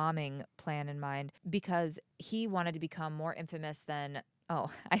huge bombing plan in mind, because he wanted to become more infamous than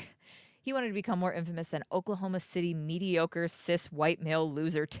he wanted to become more infamous than Oklahoma City mediocre cis white male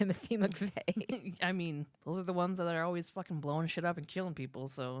loser Timothy McVeigh. I mean, those are the ones that are always fucking blowing shit up and killing people,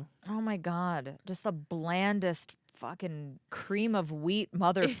 so Oh my God. Just the blandest fucking cream of wheat if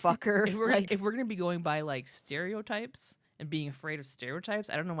motherfucker. if we're gonna be going by like stereotypes and being afraid of stereotypes,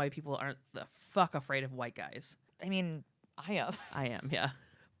 I don't know why people aren't the fuck afraid of white guys. I mean, I am. I am, yeah.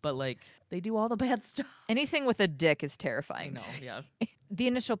 But like they do all the bad stuff. Anything with a dick is I terrifying know, to me. yeah. The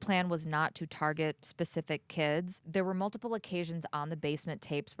initial plan was not to target specific kids. There were multiple occasions on the basement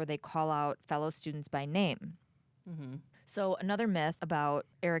tapes where they call out fellow students by name. Mm-hmm. So, another myth about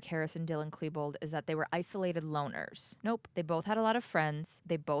Eric Harris and Dylan Klebold is that they were isolated loners. Nope. They both had a lot of friends.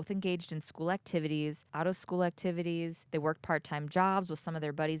 They both engaged in school activities, out of school activities. They worked part time jobs with some of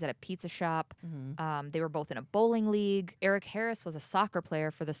their buddies at a pizza shop. They were both in a bowling league. Eric Harris was a soccer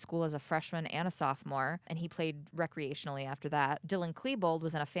player for the school as a freshman and a sophomore, and he played recreationally after that. Dylan Klebold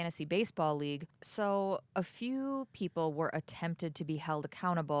was in a fantasy baseball league. So, a few people were attempted to be held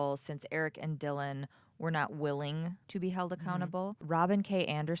accountable since Eric and Dylan were not willing to be held accountable. Robin K.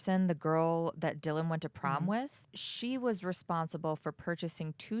 Anderson, the girl that Dylan went to prom with, she was responsible for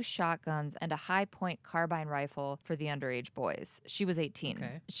purchasing 2 shotguns and a high point carbine rifle for the underage boys. She was 18.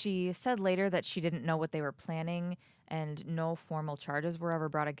 Okay. She said later that she didn't know what they were planning and no formal charges were ever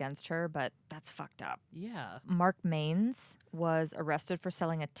brought against her, but that's fucked up. Yeah. Mark Maines was arrested for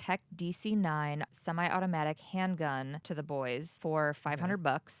selling a Tech DC-9 semi-automatic handgun to the boys for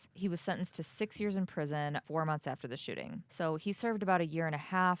 $500. He was sentenced to 6 years in prison 4 months after the shooting. So he served about a year and a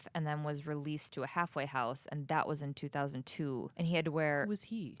half and then was released to a halfway house, and that was in 2002. And he had to wear... Who was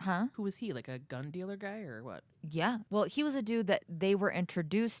he? Huh? Who was he? Like a gun dealer guy or what? Yeah. Well, he was a dude that they were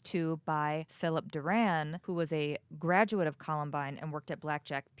introduced to by Philip Duran, who was a graduate of Columbine and worked at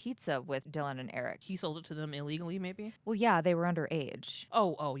Blackjack Pizza with Dylan and Eric. He sold it to them illegally, maybe? Well, yeah, they were underage.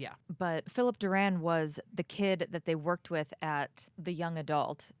 Oh, yeah. But Philip Duran was the kid that they worked with at the young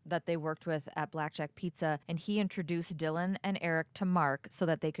adult that they worked with at Blackjack Pizza. And he introduced Dylan and Eric to Mark so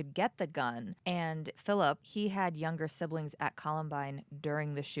that they could get the gun. And Philip, he had younger siblings at Columbine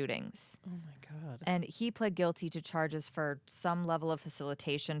during the shootings. Oh my God. And he pled guilty to charges for some level of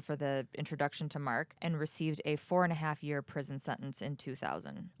facilitation for the introduction to Mark and received a 4.5-year prison sentence in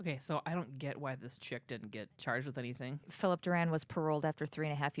 2000. Okay, so I don't get why this chick didn't get charged with anything. Philip Duran was paroled after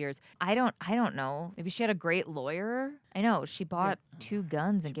 3.5 years. I don't know. Maybe she had a great lawyer. I know she bought 2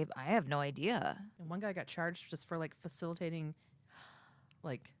 guns and gave. I have no idea. And one guy got charged just for like facilitating,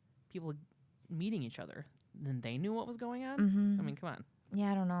 like people meeting each other. Then they knew what was going on. I mean, come on.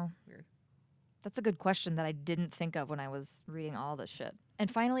 Yeah, I don't know. Weird. That's a good question that I didn't think of when I was reading all this shit. And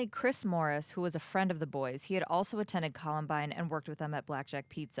finally, Chris Morris, who was a friend of the boys, he had also attended Columbine and worked with them at Blackjack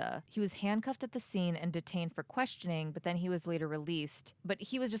Pizza. He was handcuffed at the scene and detained for questioning, but then he was later released. But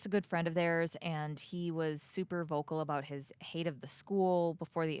he was just a good friend of theirs, and he was super vocal about his hate of the school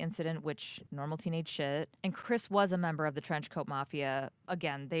before the incident, which normal teenage shit. And Chris was a member of the Trenchcoat Mafia.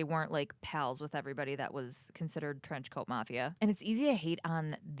 Again, they weren't like pals with everybody that was considered Trenchcoat Mafia. And it's easy to hate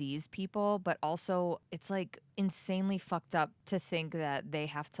on these people, but also it's like insanely fucked up to think that they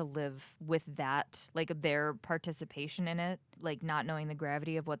have to live with that, like their participation in it, like not knowing the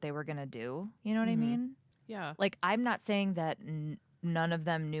gravity of what they were gonna do. You know what I mean? Yeah. Like, I'm not saying that none of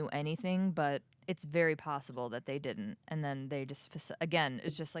them knew anything, but it's very possible that they didn't. And then they just, again,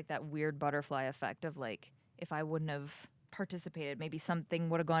 it's just like that weird butterfly effect of like, if I wouldn't have participated, maybe something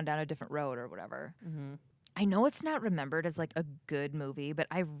would have gone down a different road or whatever. I know it's not remembered as like a good movie, but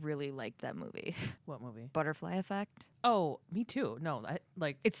I really liked that movie. What movie? Butterfly Effect. Oh, me too. No, I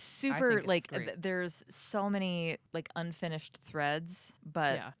like It's super it's like great. there's so many like unfinished threads,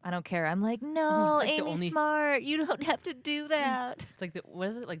 but Yeah. I don't care. I'm like, no, like the Amy only- Smart, you don't have to do that. It's like what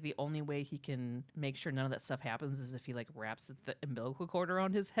is it? Like the only way he can make sure none of that stuff happens is if he like wraps the umbilical cord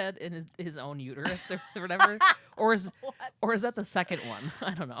around his head in his own uterus or whatever. or is that the second one?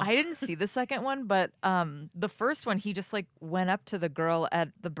 I don't know. I didn't see the second one, but the first one he just like went up to the girl at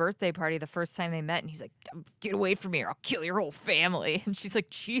the birthday party the first time they met, and he's like, "Get away from here! I'll kill your whole family." And she's like,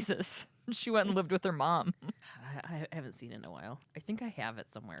 "Jesus." She went and lived with her mom. I haven't seen it in a while. I think I have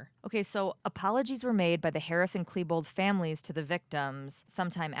it somewhere. Okay, so apologies were made by the Harris and Klebold families to the victims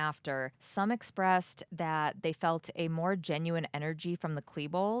sometime after. Some expressed that they felt a more genuine energy from the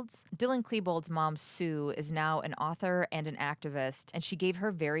Klebolds. Dylan Klebold's mom, Sue, is now an author and an activist, and she gave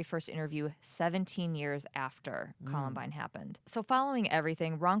her very first interview 17 years after Columbine happened. So following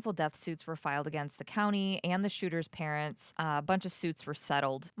everything, wrongful death suits were filed against the county and the shooter's parents. A bunch of suits were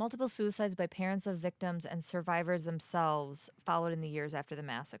settled. Multiple suicides by parents of victims and survivors themselves followed in the years after the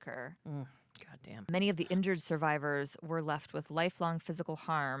massacre. God damn. Many of the injured survivors were left with lifelong physical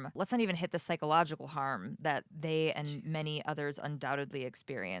harm. Let's not even hit the psychological harm that they and many others undoubtedly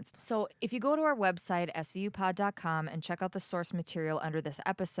experienced. So, if you go to our website, svupod.com, and check out the source material under this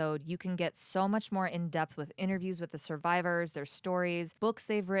episode, you can get so much more in depth with interviews with the survivors, their stories, books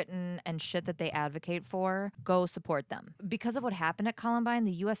they've written, and shit that they advocate for. Go support them. Because of what happened at Columbine,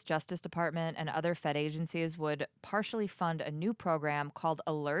 the U.S. Justice Department and other Fed agencies would partially fund a new program called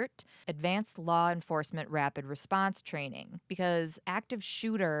ALERT, Advanced Law Enforcement Rapid Response Training, because active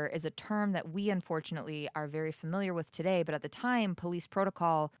shooter is a term that we unfortunately are very familiar with today, but at the time, police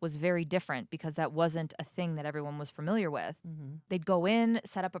protocol was very different because that wasn't a thing that everyone was familiar with. They'd go in,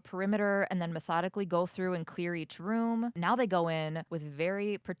 set up a perimeter, and then methodically go through and clear each room. Now they go in with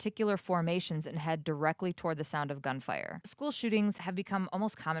very particular formations and head directly toward the sound of gunfire. School shootings have become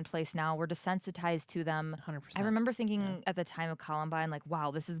almost commonplace now. We're desensitized to them. 100%. I remember thinking at the time of Columbine, like,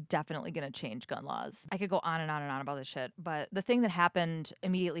 wow, this is definitely going to change gun laws. I could go on and on and on about this shit. But the thing that happened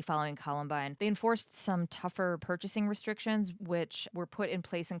immediately following Columbine, they enforced some tougher purchasing restrictions, which were put in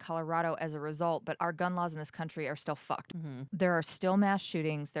place in Colorado as a result. But our gun laws in this country are still fucked. There are still mass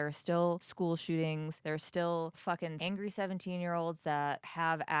shootings. There are still school shootings. There are still fucking angry 17-year-olds that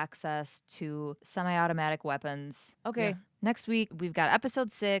have access to semi automatic weapons. Okay. Yeah. Next week, we've got episode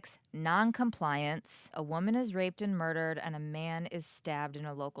 6, non-compliance. A woman is raped and murdered, and a man is stabbed in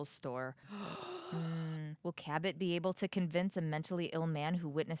a local store. Will Cabot be able to convince a mentally ill man who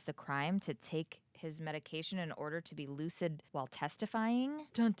witnessed the crime to take his medication in order to be lucid while testifying?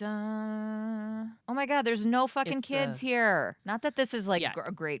 Dun dun. Oh my God, there's no fucking It's, kids here. Not that this is like yeah.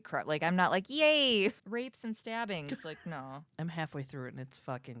 a great crime. Like, I'm not like, yay, rapes and stabbings. Like, no. I'm halfway through it and it's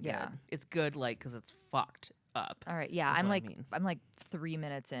fucking good. Yeah. It's good, like, because it's fucked up. All right, yeah, is I'm what I like, mean. I'm like 3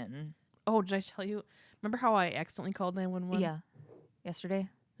 minutes in. Oh, did I tell you? Remember how I accidentally called 911? Yeah, yesterday.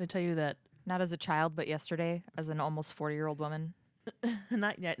 Did I tell you that? Not as a child, but yesterday, as an almost 40-year-old woman.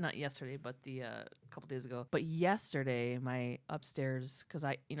 Not yet, not yesterday, but the couple days ago. But yesterday, my upstairs, because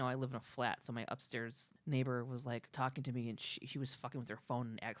I live in a flat, so my upstairs neighbor was like talking to me, and she was fucking with her phone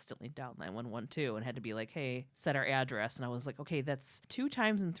and accidentally dialed 911 too, and had to be like, "Hey, set our address." And I was like, "Okay, that's 2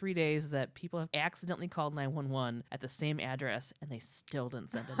 times in 3 days that people have accidentally called 911 at the same address, and they still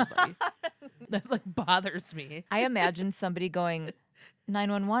didn't send anybody." That like bothers me. I imagine somebody going,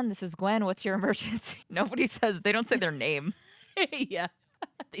 911, this is Gwen. What's your emergency? Nobody says, they don't say their name. Yeah,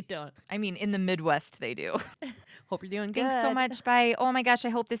 they don't. I mean, in the Midwest, they do. Hope you're doing good. Thanks so much. Bye. Oh my gosh, I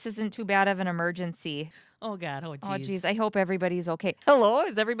hope this isn't too bad of an emergency. Oh God. Oh Oh, geez. geez. I hope everybody's okay. Hello?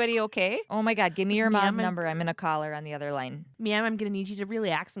 Is everybody okay? Oh my God, give me your mom's Ma'am, number. I'm going to call her on the other line. Ma'am, I'm gonna need you to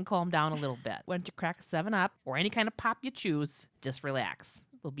relax and calm down a little bit. Why don't you crack a 7-Up or any kind of pop you choose? Just relax.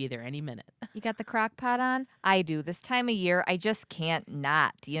 We'll be there any minute. You got the crock pot on? I do. This time of year, I just can't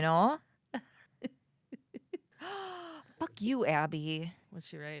not, you know? Fuck you, Abby. What's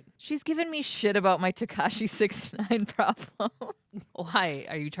she right? She's giving me shit about my Takashi 69 problem. Why?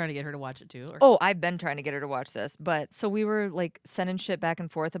 Are you trying to get her to watch it too? Or? Oh, I've been trying to get her to watch this. But so we were like sending shit back and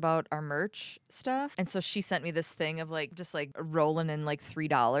forth about our merch stuff. And so she sent me this thing of like just like rolling in like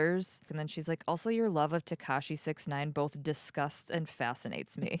 $3. And then she's like, also your love of Takashi 69 both disgusts and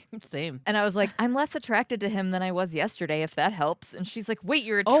fascinates me. Same. And I was like, I'm less attracted to him than I was yesterday, if that helps. And she's like, wait,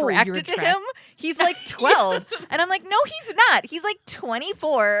 you're Oh, you're attracted to him? He's like 12. And I'm like, no, he's not. He's like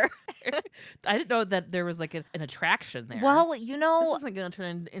 24. I didn't know that there was like an attraction there. Well, you this know, isn't gonna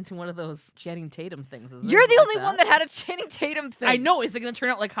turn into one of those Channing Tatum things, is it? you're the Like only one that had a Channing Tatum thing. I know. Is it gonna turn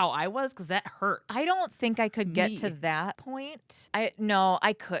out like how I was? Because that hurt. I don't think I could get to Me. that point.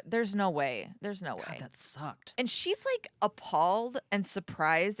 I could. There's no way. There's no God, way. that sucked. And she's like appalled and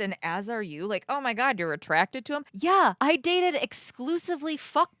surprised, and as are you, like, oh my God, you're attracted to him? Yeah, I dated exclusively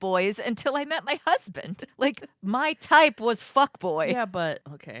fuckboys until I met my husband. Like, my type was fuckboy. Yeah, but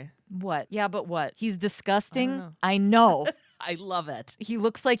okay. What? Yeah, but what? He's disgusting? know. I know. I love it. He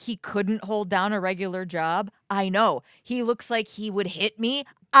looks like he couldn't hold down a regular job. I know. He looks like he would hit me.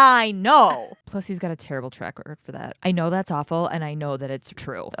 I know. Plus, he's got a terrible track record for that. I know that's awful, and I know that it's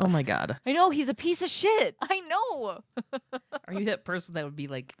true. Oh my God. I know he's a piece of shit. I know. Are you that person that would be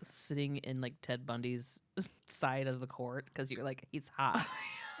like sitting in like Ted Bundy's side of the court because you're like, he's hot?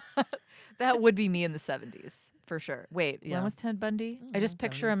 That would be me in the 70s. For sure. Wait, Yeah. when was Ted Bundy? I just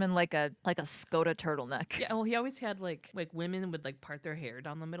picture him in like a Skoda turtleneck. Yeah, well, he always had like women would like part their hair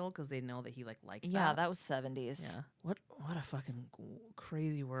down the middle because they know that he liked Yeah, that was 70s. Yeah. What a fucking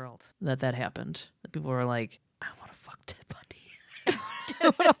crazy world that happened. That people were like, I want to fuck Ted Bundy.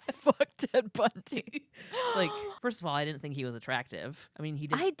 I wanna fuck Ted Bundy. Like, first of all, I didn't think he was attractive. I mean, he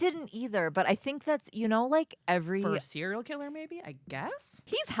didn't I didn't either, but I think that's, like, for every a serial killer, maybe, I guess?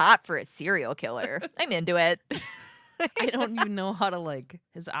 he's hot for a serial killer. I'm into it. I don't even know how to, like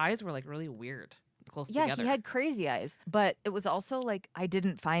his eyes were, like, really weird, close Yeah, he together. had crazy eyes, but it was also, like, I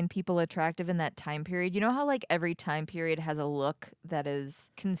didn't find people attractive in that time period. You know how, like, every time period has a look that is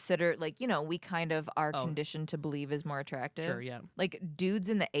considered like, we kind of are Oh, conditioned to believe is more sure, attractive? yeah. Like, dudes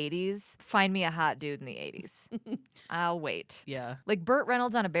in the '80s, find me a hot dude in the '80s. I'll wait. Yeah. Like, Burt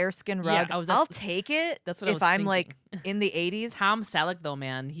Reynolds on a bearskin Yeah, rug, I was I'll take it that's what I if was I'm, thinking. like, in the '80s. Tom Selleck, though,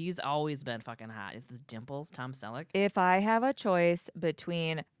 man, he's always been fucking hot. It's the dimples, Tom Selleck. If I have a choice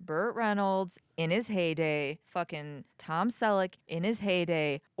between Burt Reynolds in his heyday, fucking Tom Selleck in his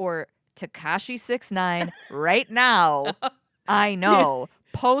heyday, or Tekashi 69 right now, I Dude, know,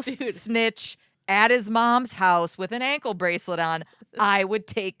 post dude. snitch at his mom's house with an ankle bracelet on, I would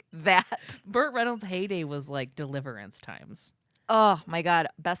take that. Burt Reynolds' heyday was, like, Deliverance times. Oh my God.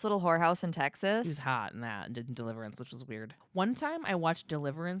 Best little whorehouse in He was Texas. hot in that and did Deliverance, which was weird. One time I watched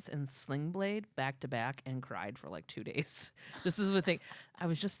Deliverance and Sling Blade back to back and cried for like 2 days. This is the thing. I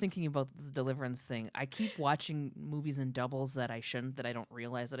was just thinking about this Deliverance thing. I keep watching movies in doubles that I shouldn't, that I don't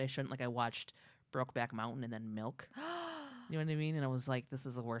realize that I shouldn't. Like I watched Brokeback Mountain and then Milk. You know what I mean? And I was like, this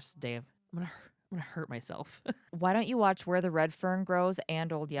is the worst day of. I'm gonna hurt myself. Why don't you watch Where the Red Fern Grows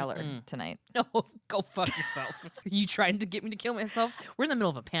and Old Yeller Mm-mm. tonight? No, go fuck yourself. Are you trying to get me to kill myself? We're in the middle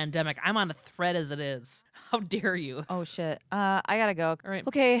of a pandemic. I'm on a thread as it is. How dare you? Oh shit. I gotta go. All right.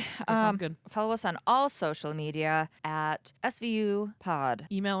 Okay. That sounds good. Follow us on all social media at SVU Pod.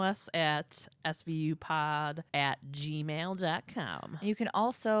 Email us at svupod@gmail.com. You can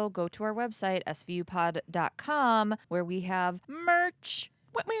also go to our website, svupod.com, where we have merch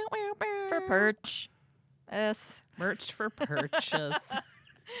for perch. Merch for purchase.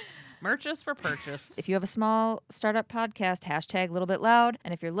 Merches for purchase. If you have a small startup podcast, hashtag Little Bit Loud.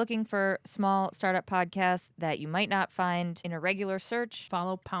 And if you're looking for small startup podcasts that you might not find in a regular search,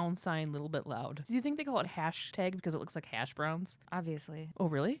 Follow # little bit loud. Do you think they call it hashtag because it looks like hash browns? obviously, Oh,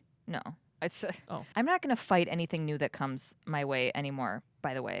 really? no. Oh. I'm not going to fight anything new that comes my way anymore,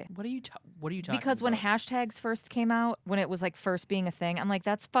 by the way. What are you talking Because when about? hashtags first came out, when it was like first being a thing, I'm like,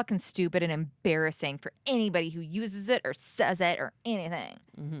 that's fucking stupid and embarrassing for anybody who uses it or says it or anything.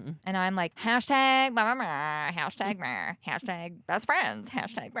 Mm-hmm. And I'm like, hashtag blah, blah, blah, hashtag blah, hashtag best friends,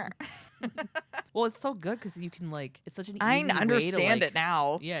 hashtag blah. Well, it's so good because you can like, it's such an easy I way to understand like, it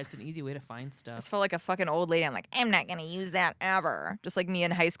now. Yeah, it's an easy way to find I stuff. just felt like a fucking old lady. I'm like, I'm not going to use that ever. Just like me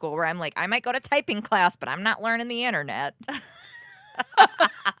in high school where I'm like, I might go to typing class, but I'm not learning the internet.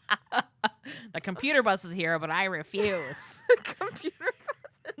 The computer bus is here, but I refuse. Computer.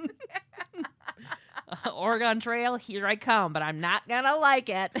 Oregon Trail, here I come, but I'm not gonna like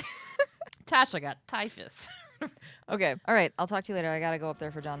it. Tasha got typhus. Okay. All right. I'll talk to you later. I got to go up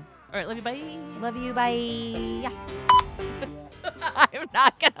there for John. All right, love you, bye. Love you. Bye. I'm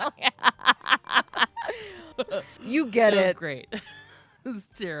not gonna. You get Oh, it. great. This is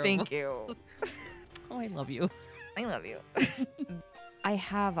terrible. Thank you. Oh, I love you. I love you. I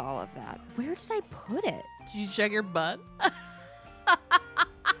have all of that. Where did I put it? Did you check your butt?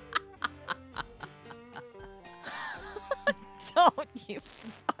 Don't you?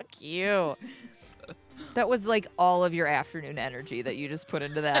 Fuck you. That was like all of your afternoon energy that you just put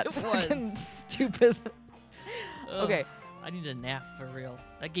into that. It fucking was. stupid. Ugh, Okay. I need a nap for real.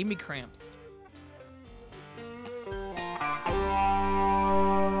 That gave me cramps.